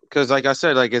agree because, like I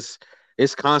said, like it's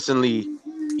constantly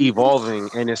evolving,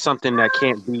 and it's something that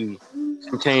can't be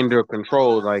contained or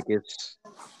controlled. Like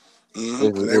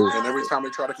Mm-hmm. And every time they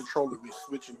try to control it, we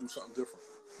switch and do something different.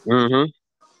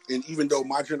 Mm-hmm. And even though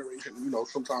my generation,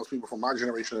 sometimes people from my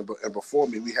generation and before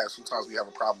me, sometimes we have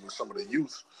a problem with some of the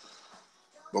youth.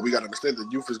 But we got to understand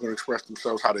that youth is going to express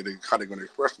themselves how they're going to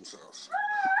express themselves.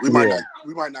 We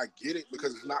might not get it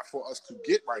because it's not for us to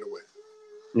get right away.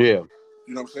 Yeah.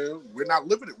 You know what I'm saying? We're not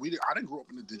living it. I didn't grow up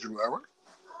in the digital era.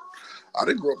 I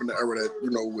didn't grow up in the era that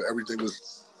where everything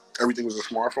was a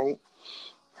smartphone.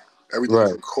 Everything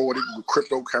was recorded with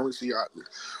cryptocurrency.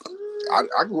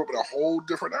 I grew up in a whole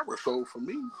different era. So for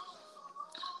me,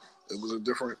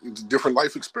 it's different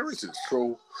life experiences.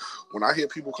 So when I hear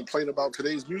people complain about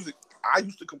today's music, I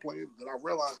used to complain, then I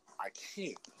realized I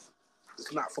can't.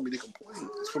 It's not for me to complain.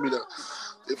 It's for me to,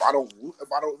 if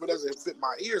it doesn't fit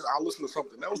my ears, I'll listen to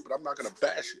something else, but I'm not gonna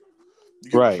bash it.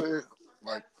 You get what I'm saying?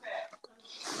 Like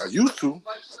I used to.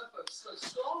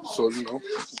 So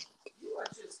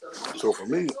so for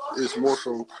me, it's more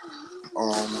so.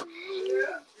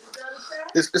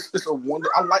 It's a wonder.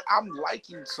 I'm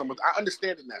liking some of. I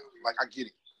understand it now. Like I get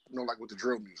it. Like with the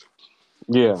drill music.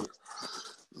 Yeah.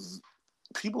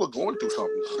 People are going through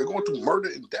something. They're going through murder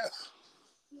and death.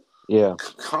 Yeah.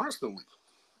 constantly.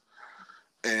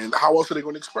 And how else are they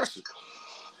going to express it?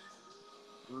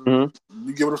 Mm-hmm.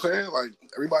 You get what I'm saying? Like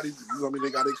everybody, you know what I mean? They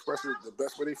got to express it the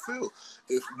best way they feel.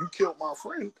 If you killed my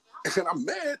friend and I'm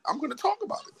mad, I'm going to talk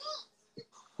about it.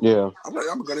 Yeah. I'm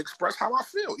going to express how I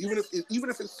feel, even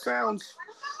if it sounds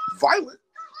violent.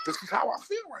 This is how I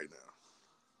feel right now.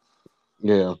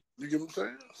 Yeah. You get what I'm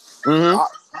saying? Mm-hmm.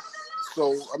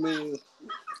 I mean,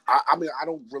 I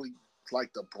don't really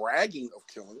like the bragging of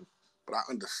killing, but I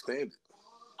understand it.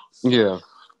 Yeah.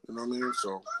 You know what I mean?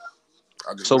 So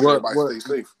I just So wish what? everybody What?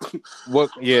 stay safe. What?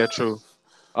 Yeah. True.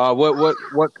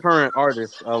 What current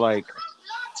artists are like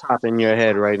top in your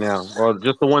head right now, or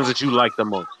just the ones that you like the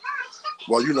most?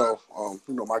 Well,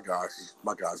 my guys.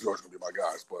 My guys, always gonna be my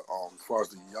guys. But as far as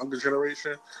the younger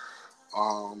generation,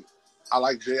 I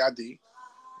like JID.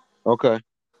 Okay.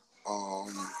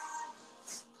 Um,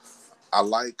 I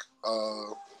like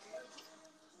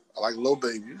Lil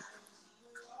Baby.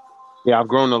 Yeah, I've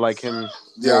grown to like him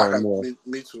Yeah, I more and have more.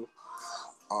 me too.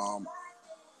 Um,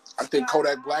 I think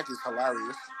Kodak Black is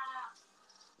hilarious.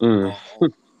 Mm.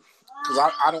 Because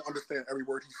I don't understand every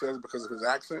word he says because of his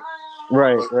accent,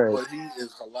 Right. but Right. but he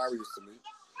is hilarious to me.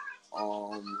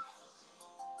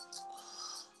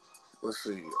 Let's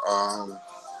see.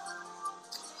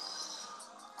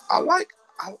 I like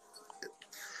I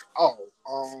oh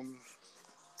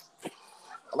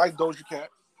I like Doja Cat.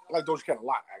 I like Doja Cat a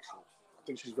lot actually. I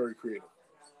think she's very creative.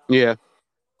 Yeah.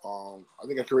 I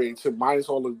think her creativity, minus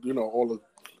all the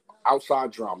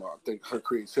outside drama. I think her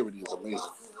creativity is amazing.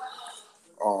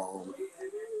 Um,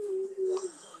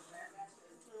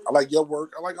 I like your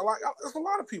work. There's a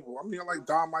lot of people. I mean, I like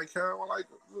Don Michael. I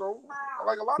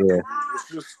like a lot of Yeah. people. It's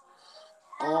just,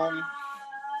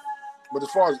 but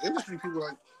as far as industry people,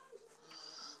 like,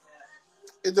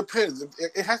 it depends.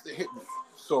 It has to hit me.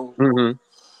 So Mm-hmm.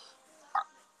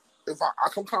 if I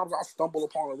sometimes I'll stumble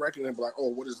upon a record and be like, oh,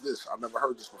 what is this? I've never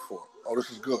heard this before. Oh,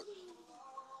 this is good.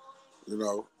 You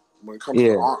know, when it comes to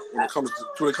Yeah. hip hop, when it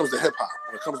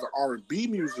comes to R&B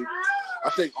music, I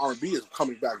think R&B is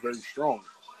coming back very strong.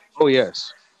 Oh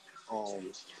yes. I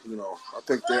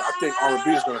think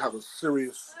R&B is going to have a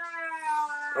serious.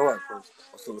 All right, folks.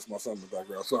 I still listen to my son in the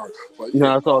background. Sorry, but yeah,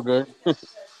 No, it's all good.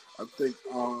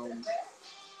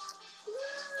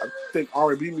 I think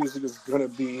R&B music is going to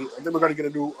be. I think we're going to get a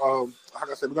new. How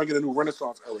can I say? We're going to get a new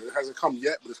Renaissance era. It hasn't come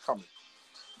yet, but it's coming.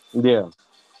 Yeah.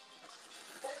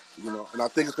 And I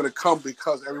think it's going to come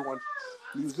because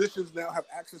musicians now have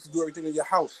access to do everything in your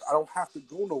house. I don't have to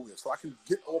go nowhere, so I can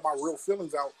get all my real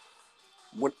feelings out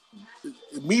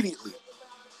immediately.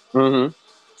 Mm-hmm.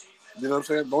 You know what I'm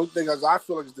saying? The only thing is I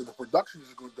feel like is that the production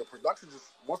is good.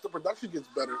 Once the production gets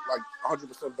better, like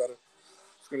 100% better,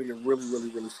 it's going to get really, really,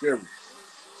 really scary.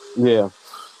 Yeah.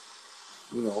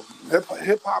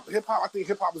 Hip hop. I think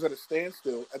hip hop is at a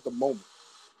standstill at the moment.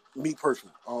 Me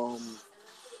personally,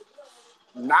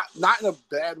 not in a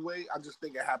bad way. I just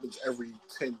think it happens every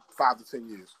 5 to 10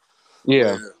 years.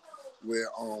 Yeah. Where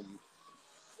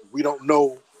we don't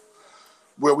know.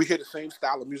 Where we hear the same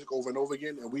style of music over and over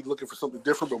again, and we looking for something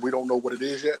different, but we don't know what it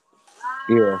is yet.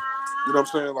 Yeah. You know what I'm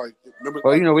saying? Like, remember,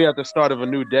 Well, we at the start of a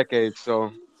new decade,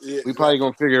 so yeah, we probably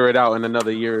gonna figure it out in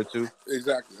another year or two.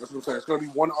 Exactly. That's what I'm saying. It's gonna be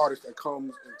one artist that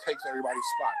comes and takes everybody's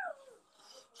spot.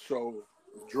 So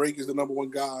if Drake is the number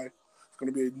one guy, it's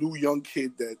gonna be a new young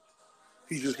kid that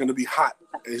he's just gonna be hot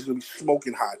and he's gonna be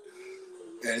smoking hot,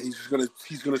 and he's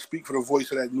gonna speak for the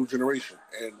voice of that new generation,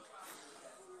 and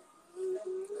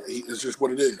it's just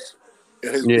what it is.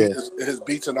 And his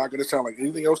beats are not gonna sound like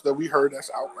anything else that we heard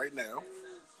that's out right now.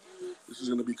 This is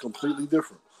gonna be completely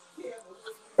different.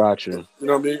 Gotcha. You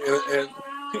know what I mean?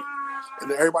 And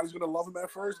then everybody's gonna love him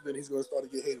at first, and then he's gonna start to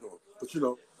get hated on. But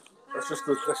that's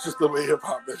just the way hip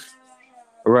hop is.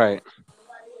 Right.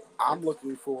 I'm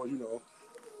looking for that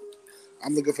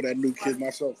new kid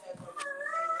myself.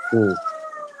 Mm.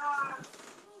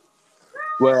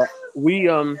 Well, me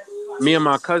and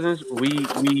my cousins, we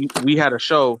had a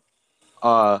show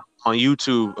on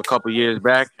YouTube a couple years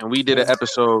back, and we did an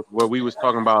episode where we was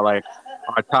talking about like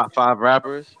our top 5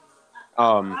 rappers.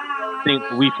 I think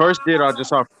we first did our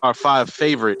 5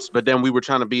 favorites, but then we were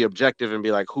trying to be objective and be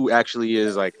like, who actually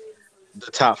is like the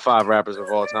top 5 rappers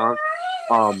of all time.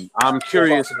 I'm So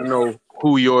curious to possible. know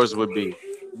who yours would be.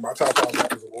 My top 5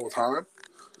 rappers of all time.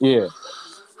 Yeah.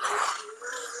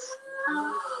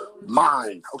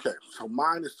 Mine. Okay, so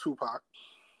mine is Tupac.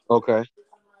 Okay.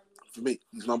 For me,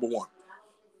 he's number one.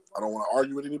 I don't want to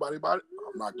argue with anybody about it.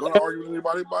 I'm not gonna argue with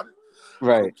anybody about it.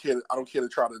 Right. I don't care to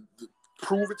try to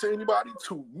prove it to anybody.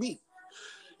 To me,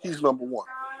 he's number one.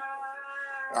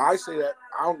 And I say that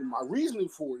my reasoning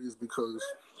for it is because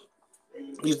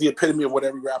He's the epitome of what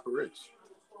every rapper is.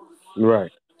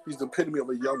 Right. He's the epitome of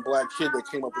a young black kid that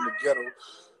came up in the ghetto,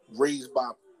 raised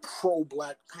by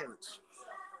pro-black parents.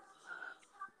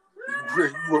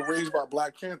 We were raised by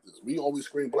Black Panthers. We always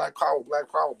scream Black Power,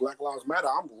 Black Lives Matter.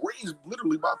 I'm raised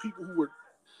literally by people who were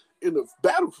in the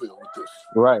battlefield with this.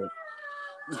 Right.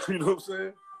 You know what I'm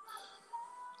saying?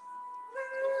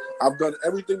 I've done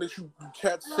everything that you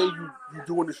can't say you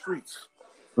do in the streets.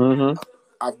 Mm-hmm.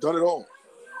 I've done it all.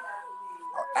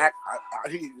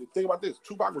 Think about this.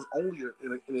 Tupac was only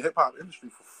in the hip-hop industry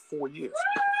for 4 years.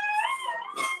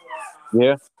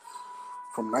 Yeah.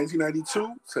 From 1992 to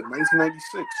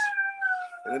 1996.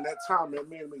 And in that time, that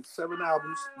man made 7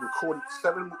 albums, recorded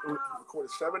seven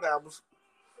albums.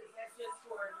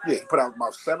 Yeah, he put out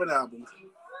about 7 albums,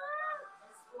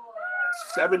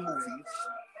 7 movies,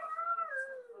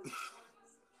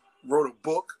 wrote a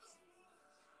book,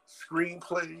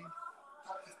 screenplay,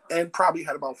 and probably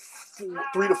had about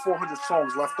 300 to 400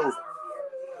 songs left over.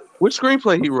 Which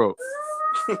screenplay he wrote?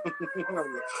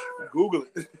 Google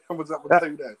it. I'm gonna tell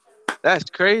you that. That's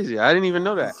crazy. I didn't even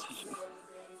know that.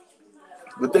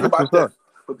 But think about that.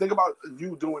 But think about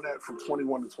you doing that from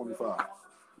 21 to 25.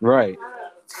 Right.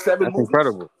 7 That's movies.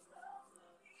 incredible.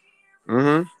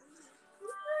 Mm-hmm.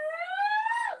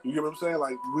 You get what I'm saying?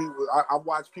 Like I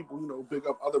watch people, big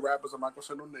up other rappers. I'm not gonna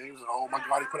say no names. And oh my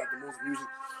God, he put out the most music.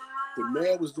 The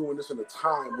man was doing this in a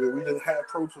time where we didn't have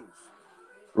Pro Tools.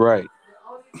 Right.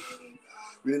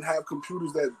 We didn't have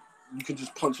computers that you could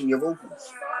just punch in your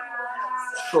vocals.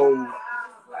 So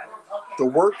the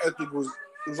work ethic was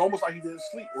almost like he didn't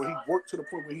sleep, or he worked to the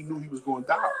point where he knew he was going to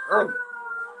die early.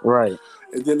 Right.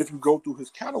 And then if you go through his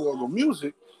catalog of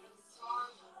music,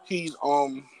 he's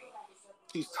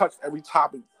touched every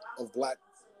topic of black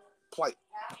plight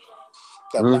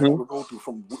that black people go through,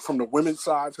 from the women's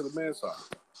side to the men's side.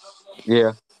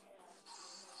 Yeah.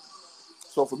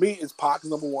 So for me, it's Pac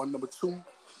number 1. Number 2,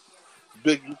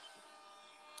 Biggie.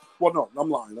 Well, no, I'm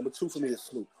lying. Number 2 for me is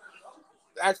Snoop.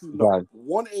 Actually, no. Right.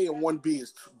 1A and 1B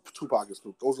is Tupac and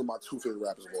Snoop. Those are my 2 favorite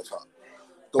rappers of all time.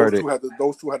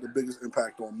 Those two had the biggest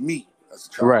impact on me as a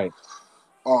child. Right.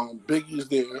 Biggie is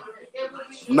there,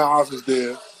 Nas is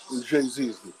there, and Jay-Z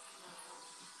is there.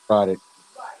 Got it.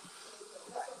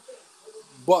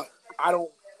 But I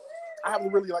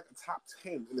haven't really like a top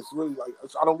 10, and it's really like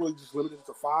I don't really just limit it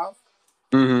to 5.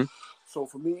 Mm-hmm. So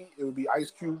for me, it would be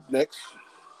Ice Cube next,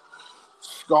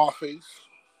 Scarface.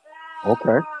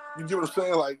 Okay. You get what I'm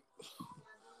saying? Like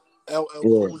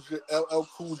LL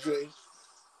Cool J.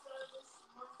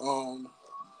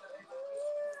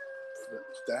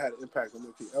 That had an impact on me.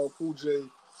 LL Cool J,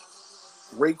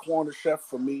 Raekwon the Chef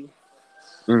for me.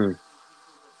 Mm.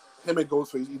 Him and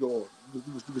Ghostface, either or. You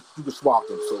can swap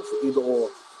them. So for either or.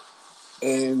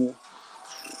 And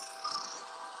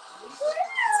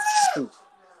shoot,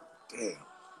 damn.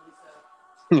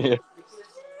 Yeah.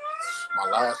 My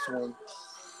last one.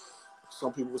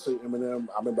 Some people would say Eminem.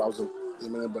 I remember I was in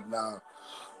Eminem, but nah.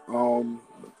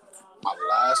 My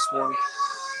last one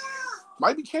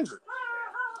might be Kendrick.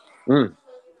 Mm.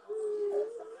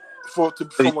 From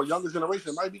a younger generation,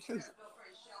 it might be Kendrick.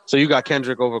 So you got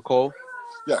Kendrick over Cole?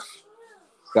 Yes.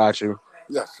 Got you.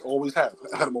 Yes, always have.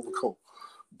 I had him over Cole.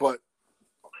 But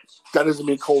that doesn't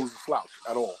mean Cole is a slouch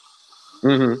at all.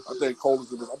 Mm-hmm. I think Cole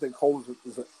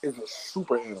is a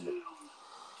super animal.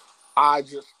 I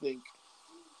just think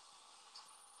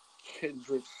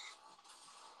Kendrick's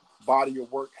body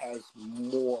of work has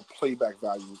more playback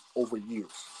value over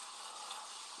years.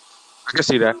 I can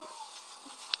see that.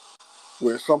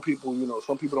 Where some people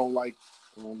don't like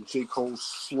J. Cole's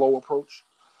slow approach.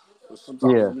 But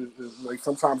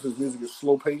sometimes his music is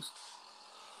slow paced.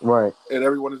 Right. And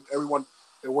everybody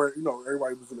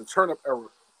was in the turn up era.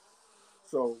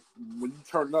 So when you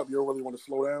turn it up, you don't really want to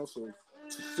slow down. So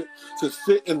to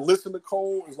sit and listen to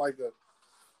Cole is like you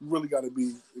really got to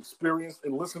be experienced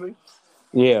in listening.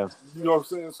 Yeah. You know what I'm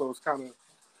saying? So it's kind of,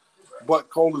 but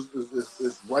Cole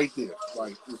is right there.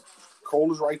 Like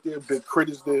Cole is right there. Big Crit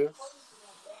is there.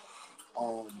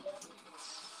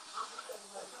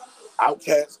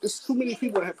 Outkast. It's too many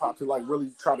people in hip hop to like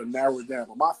really try to narrow it down.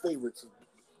 But my favorites are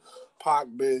Pac,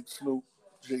 Big, Snoop,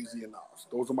 Jay-Z, and Nas.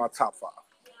 Those are my top 5.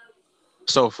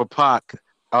 So for Pac,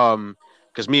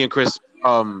 because me and Chris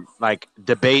like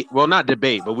debate. Well, not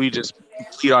debate, but we just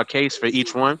plead our case for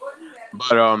each one.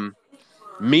 But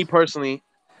me personally,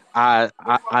 I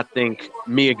think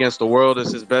Me Against the World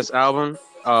is his best album.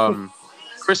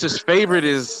 Chris's favorite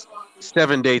is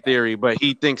 7 Day Theory, but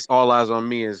he thinks All Eyes on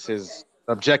Me is his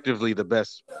objectively the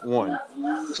best one.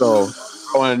 So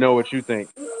I want to know what you think.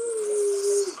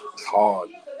 It's hard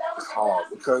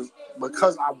because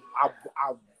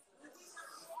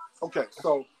Okay,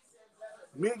 so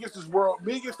Me Against the World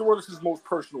is his most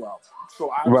personal album. So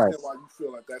I Right. understand why you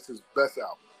feel like that's his best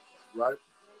album, right?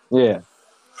 Yeah.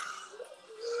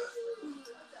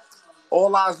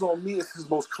 All Eyes on Me is his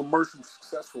most commercially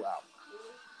successful album.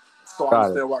 So I Got it.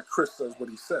 understand why Chris says what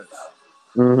he says.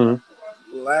 Mm-hmm.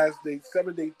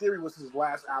 7 Day Theory was his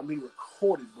last album he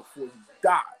recorded before he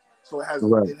died. So it has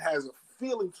Right. a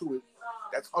feeling to it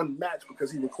that's unmatched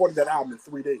because he recorded that album in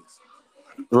 3 days.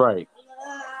 Right.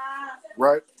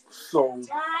 Right? So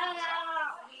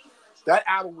that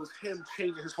album was him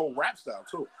changing his whole rap style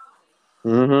too.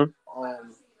 Mm-hmm.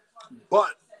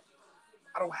 But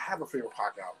I don't have a favorite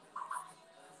Pac album.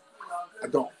 I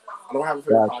don't have a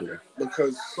favorite Pac album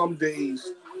because some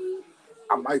days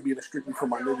I might be in a Strictly for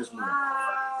My Niggas mood.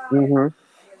 Mm-hmm.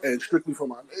 And Strictly for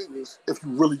My Niggas, if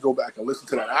you really go back and listen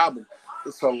to that album,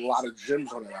 it's a lot of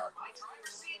gems on that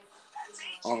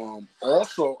album.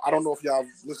 Also, I don't know if y'all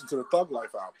listened to the Thug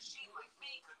Life album.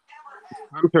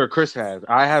 I'm sure Chris has.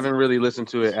 I haven't really listened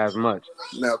to it as much.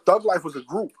 Now, Thug Life was a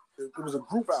group. It was a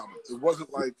group album. It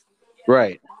wasn't like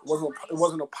Right. It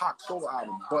wasn't a Pac solo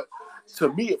album. But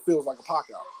to me, it feels like a Pac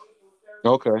album.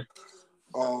 Okay.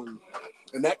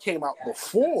 And that came out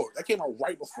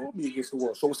right before Me Against the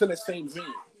World. So it's in the same vein.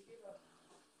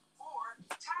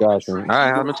 Gotcha. All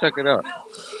right, I'm gonna check it out. You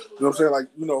know what I'm saying? Like,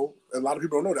 a lot of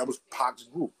people don't know that was Pac's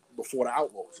group before the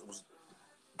Outlaws. It was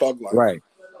Thug Life. Right.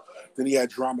 Then he had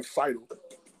Dramacidal.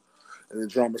 And then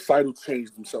Dramacidal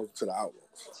changed himself to the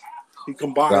Outlaws. He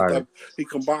combined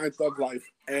Thug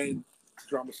Life and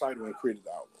Dramacidal and created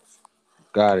the Outlaws.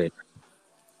 Got it.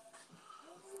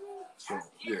 So,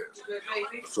 yeah.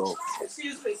 So,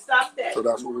 excuse me, stop that. So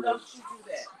that's what it Don't is. you do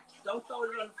that. Don't throw it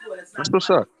on the floor. That's What's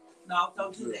up? No,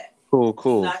 don't do that.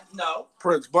 Cool. No.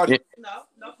 Prince, buddy. Yeah. No.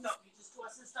 You just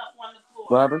tossing stuff on the floor.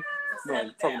 What happened? No,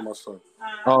 I'm talking to my son.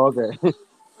 Oh, okay.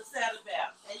 What's that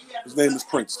about? And you have His name is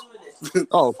Prince.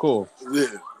 Oh, cool. Yeah. You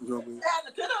know what I mean?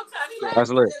 That's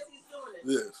lit.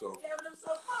 Yeah, so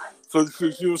you know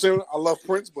what I'm saying? I love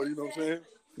Prince, but you know what I'm saying?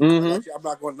 Mm-hmm. I'm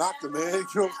not going to knock the man. You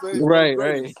know what I'm saying?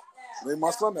 Right. Name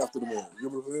my son after the man. You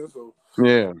know what I'm saying? So,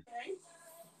 Yeah.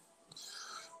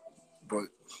 but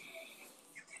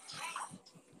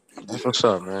That's what's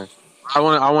up, man. I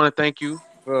want to thank you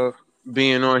for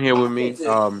being on here with me.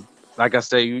 Like I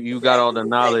say, you got all the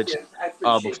knowledge.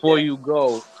 Before you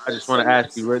go, I just want to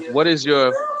ask you, what is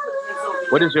your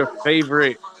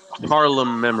favorite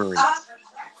Harlem memory?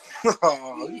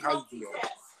 how you do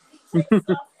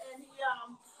that?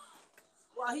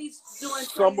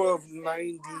 Summer of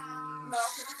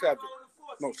 97.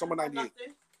 No, summer 98.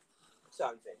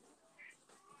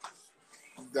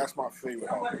 That's my favorite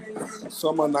album.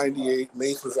 Summer 98,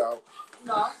 Mace was out.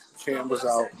 Cam was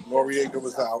out. Noriega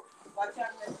was out.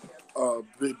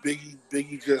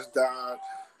 Biggie just died.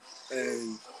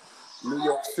 And New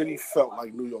York City felt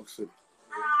like New York City.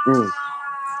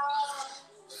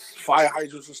 Fire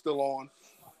hydrants are still on.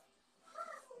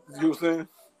 You know what I'm saying?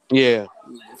 Yeah.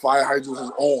 Fire hydrants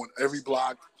is on every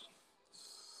block.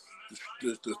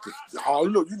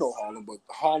 Harlem, you know Harlem, but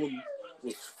Harlem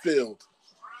was filled.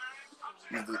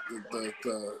 The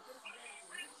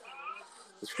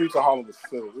streets of Harlem was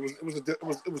filled.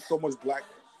 It was so much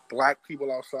black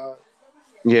people outside.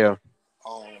 Yeah.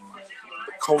 The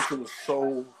culture was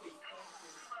so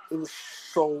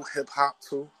hip hop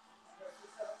too.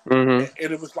 Mm-hmm.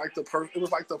 And it was like the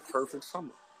perfect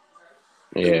summer.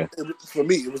 Yeah. For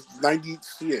me, it was 90.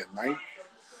 Yeah, 90.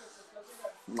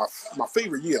 My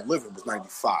favorite year living was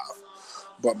 95,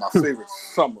 but my favorite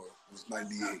summer was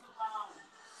 98.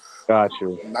 Got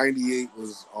you. 98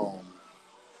 was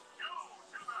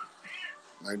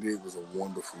 98 was a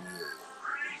wonderful year.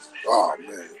 Oh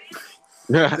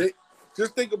man.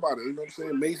 Just think about it, you know what I'm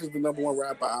saying? Mace is the number one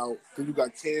rapper out. Then you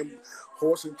got Cam,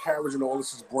 Horse and Carriage, and all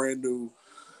this is brand new.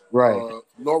 Right.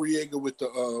 Noriega with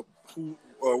the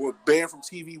with Banned from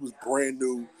TV was brand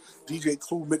new. DJ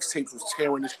Clue mixtapes was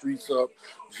tearing the streets up.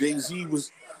 Jay-Z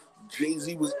was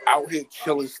out here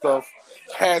killing stuff.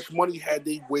 Cash Money had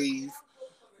they wave.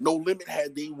 No Limit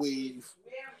had they wave.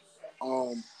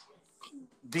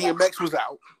 DMX was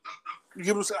out. You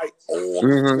get what I'm saying? Like all of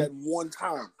it was at one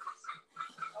time.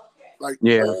 Like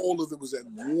all of it was at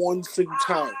one single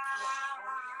time.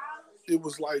 It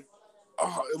was like,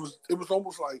 it was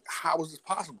almost like, how is this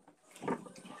possible?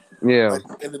 Yeah.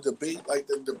 Like, and the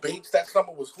debates that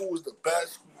summer was who was the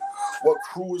best, what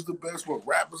crew is the best, what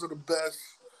rappers are the best.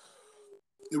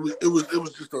 It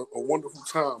was just a wonderful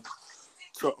time.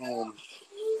 It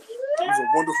was a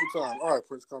wonderful time. All right,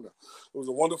 Prince, calm down. It was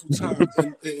a wonderful time,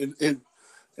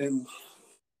 and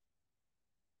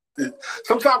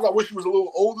sometimes I wish you was a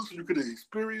little older so you could have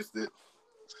experienced it.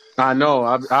 I know.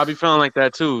 I'll be feeling like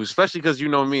that too, especially because you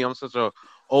know me. I'm such a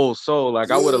old soul.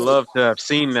 Like I would have Yeah. loved to have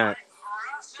seen that.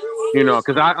 You know,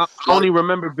 because I Like, only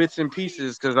remember bits and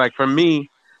pieces. Because like for me,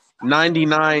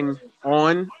 99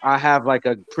 on, I have like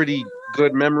a pretty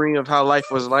good memory of how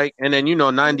life was like, and then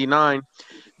 99,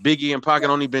 Biggie and Pac had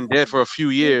only been dead for a few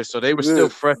years, so they were yeah. still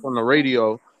fresh on the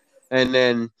radio. And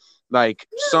then like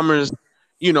summers,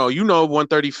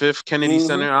 135th Kennedy Mm-hmm.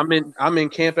 Center. I'm in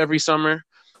camp every summer,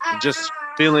 just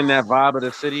feeling that vibe of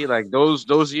the city. Like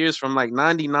those years from like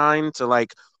 99 to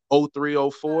like 03,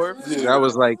 04, Yeah. that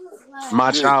was like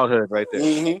my Yeah. childhood right there.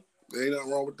 Mm-hmm. There ain't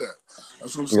nothing wrong with that.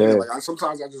 That's what I'm saying. Yeah, Like,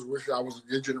 sometimes I just wish I was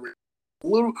your generation.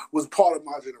 Little was part of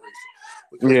my generation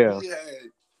because yeah, we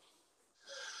had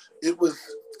it was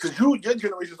because your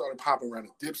generation started popping around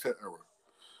the Dipset era and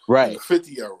the right,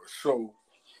 50 era. So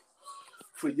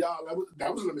for y'all,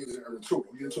 that was an amazing era too.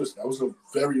 Don't get it twisted. That was a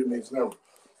very amazing era,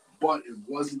 but it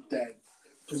wasn't that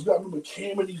because you got to remember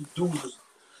Cam and these dudes was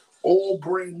all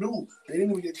brand new. They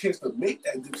didn't even get a chance to make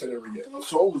that Dipset era yet.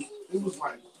 So it was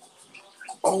like,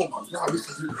 oh my God, this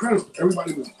is incredible.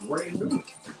 Everybody was brand new.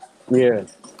 yeah,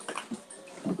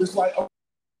 It's like, oh,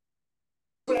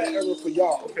 that era for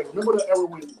y'all. Okay, remember the era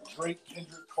when Drake,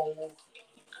 Kendrick, Cole,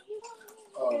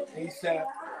 ASAP,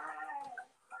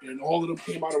 and all of them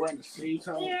came out around the same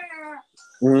time?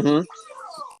 hmm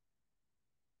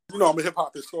You know, I'm a hip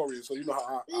hop historian, so you know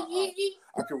how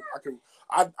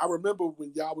I remember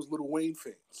when y'all was Lil Wayne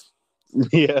fans.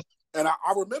 yeah, And I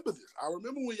remember this. I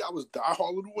remember when y'all was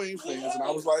diehard Lil Wayne fans, and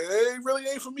I was like, hey, it really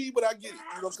ain't for me, but I get it.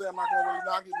 You know what I'm saying? I'm not gonna really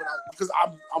knock it, but because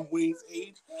I'm Wayne's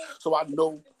age, so I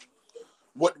know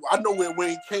where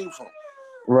Wayne came from.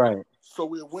 right, So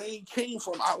where Wayne came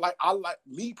from, I like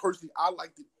me personally, I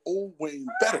like the old Wayne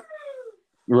better.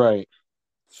 right,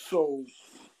 So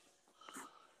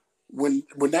when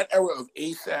that era of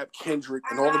ASAP, Kendrick,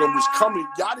 and all of them was coming,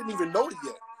 y'all didn't even know it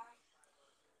yet.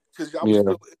 Because y'all was yeah,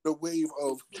 still in the wave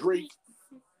of Drake.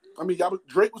 I mean,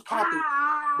 Drake was popping,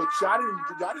 but y'all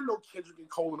didn't know Kendrick and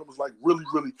Cole and them was like really,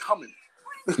 really coming.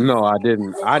 no, I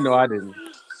didn't. I know I didn't.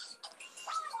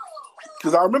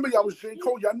 Because I remember y'all was J.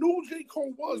 Cole. Y'all knew who J.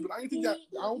 Cole was, but I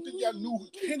don't think y'all knew who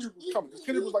Kendrick was coming. Because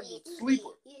Kendrick was like the sleeper.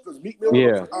 Because Meek Mill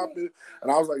was Yeah, popping,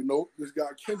 and I was like, nope, this guy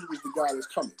Kendrick is the guy that's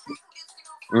coming.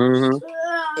 hmm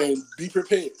And be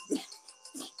prepared.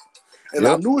 And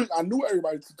yep, I knew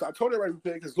everybody. I told everybody to be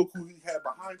prepared because look who he had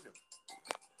behind him.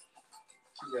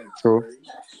 He had true,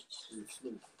 Trey and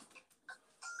Snoop.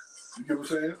 You get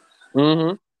what I'm saying? hmm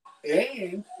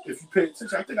And if you pay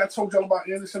attention, I think I told y'all about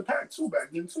Anderson .Paak too back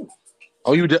then too.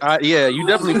 Oh, yeah, you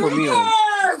definitely put me on.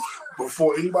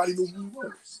 Before anybody knew who he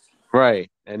was.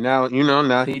 Right. And now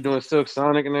he doing Silk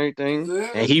Sonic and everything. Yeah.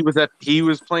 And he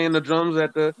was playing the drums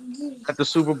at the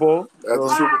Super Bowl. At the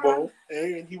So Super Bowl.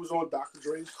 And he was on Dr.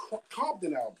 Dre's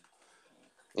Compton album.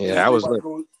 yeah, that was lit.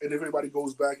 If anybody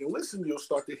goes back and listen, you'll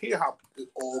start to hear how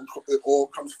it all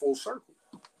comes full circle.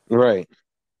 Right.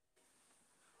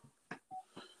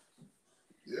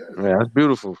 Yeah. Yeah, that's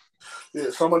beautiful. Yeah,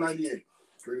 summer '98.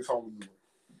 Greatest Harlem music.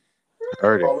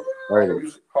 Heard it. Heard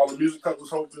it. Harlem Music Club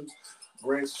was open.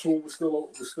 Grand Swoon was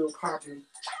still popping.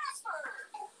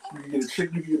 You can get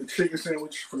a chicken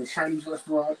sandwich from a Chinese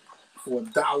restaurant for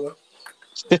 $1.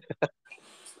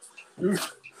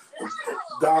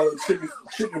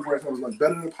 Chicken breast was like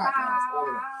better than Popeyes. All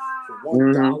of that for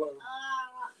hmm $1.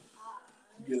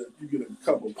 You get a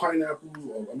couple of pineapples,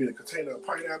 a container of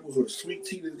pineapples or a sweet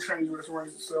tea that the Chinese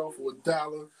restaurants sell for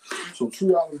 $1. So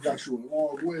 $2 got you a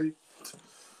long way.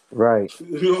 Right.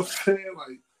 You know what I'm saying?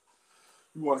 Like,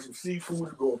 you want some seafood,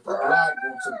 you go up the block, go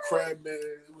to the Crab Man.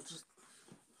 It was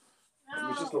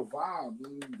just a vibe.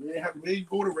 We ain't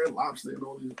go to Red Lobster and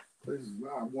all these places.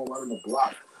 Nah, I'm going right on the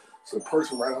block. It's a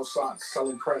person right outside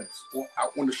selling crabs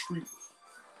out on the street.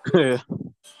 Yeah.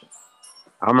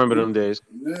 I remember them days.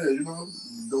 Yeah,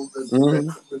 hmm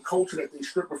the culture that they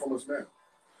stripping from us now.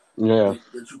 Yeah.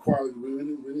 That you quality. We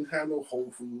didn't have no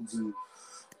Whole Foods and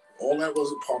all that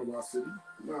wasn't part of our city.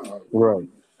 Nah. Right.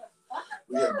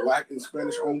 We had Black and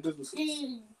Spanish owned businesses.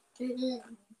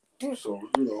 So,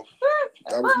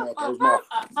 that was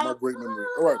my great memory.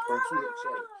 All right, thanks. Sorry.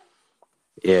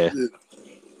 Yeah. Yeah.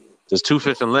 This 2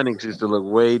 Fifth and Lennox used to look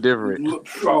way different.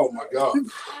 Oh my God.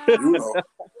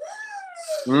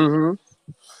 hmm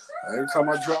Every time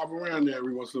I drive around there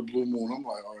every once in a blue moon, I'm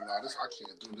like, oh no, I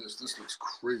can't do this. This looks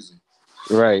crazy.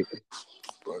 Right.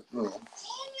 But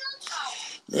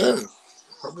yeah.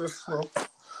 I'm just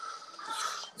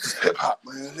hip hop,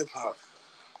 man. Hip hop.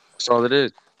 That's all it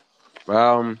is.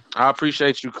 I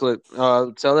appreciate you, Clip.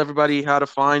 Tell everybody how to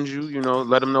find you.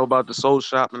 Let them know about the Soul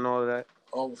Shop and all of that.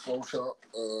 Soul Shop,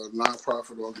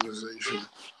 nonprofit organization.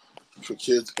 for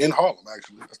kids in Harlem.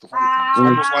 Actually, that's the funny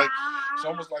thing. It's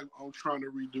almost like I'm trying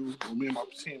to redo. Well, me and my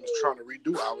team is trying to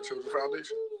redo our Children's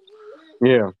Foundation.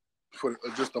 Yeah. For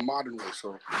just the modern way.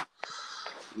 So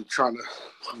we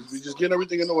just getting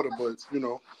everything in order. But you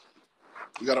know,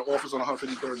 we got an office on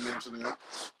 153rd in Amsterdam.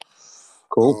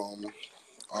 Cool. You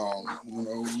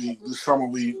know,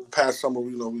 past summer,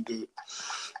 you know,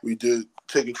 we did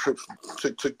taking trips,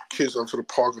 took kids out to the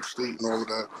park upstate and all of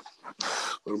that.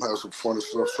 Let them have some fun and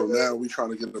stuff. So now we trying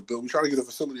to get a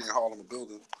facility in Harlem, a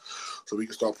building, so we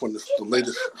can start putting the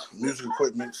latest music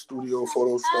equipment, studio,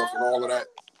 photo stuff, and all of that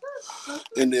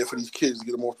in there for these kids to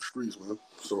get them off the streets, man.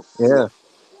 So yeah, you know,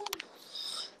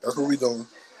 that's what we doing.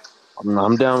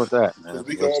 I'm down with that, man. Because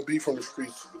we can all be from the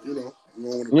streets, you know. We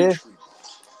don't want to Yeah. be street.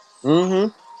 Mm-hmm.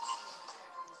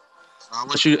 I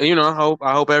wish you know,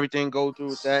 I hope everything goes through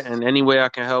with that, and any way I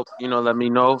can help, you know, let me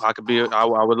know. I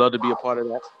would love to be a part of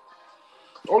that.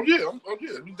 Oh yeah,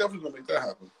 we definitely gonna make that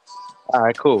happen. All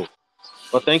right, cool.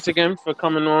 Well, thanks again for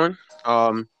coming on.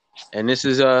 And this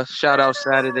is a shout out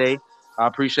Saturday. I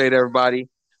appreciate everybody.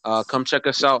 Come check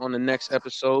us out on the next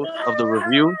episode of the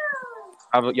review.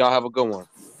 Y'all have a good one.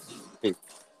 Peace.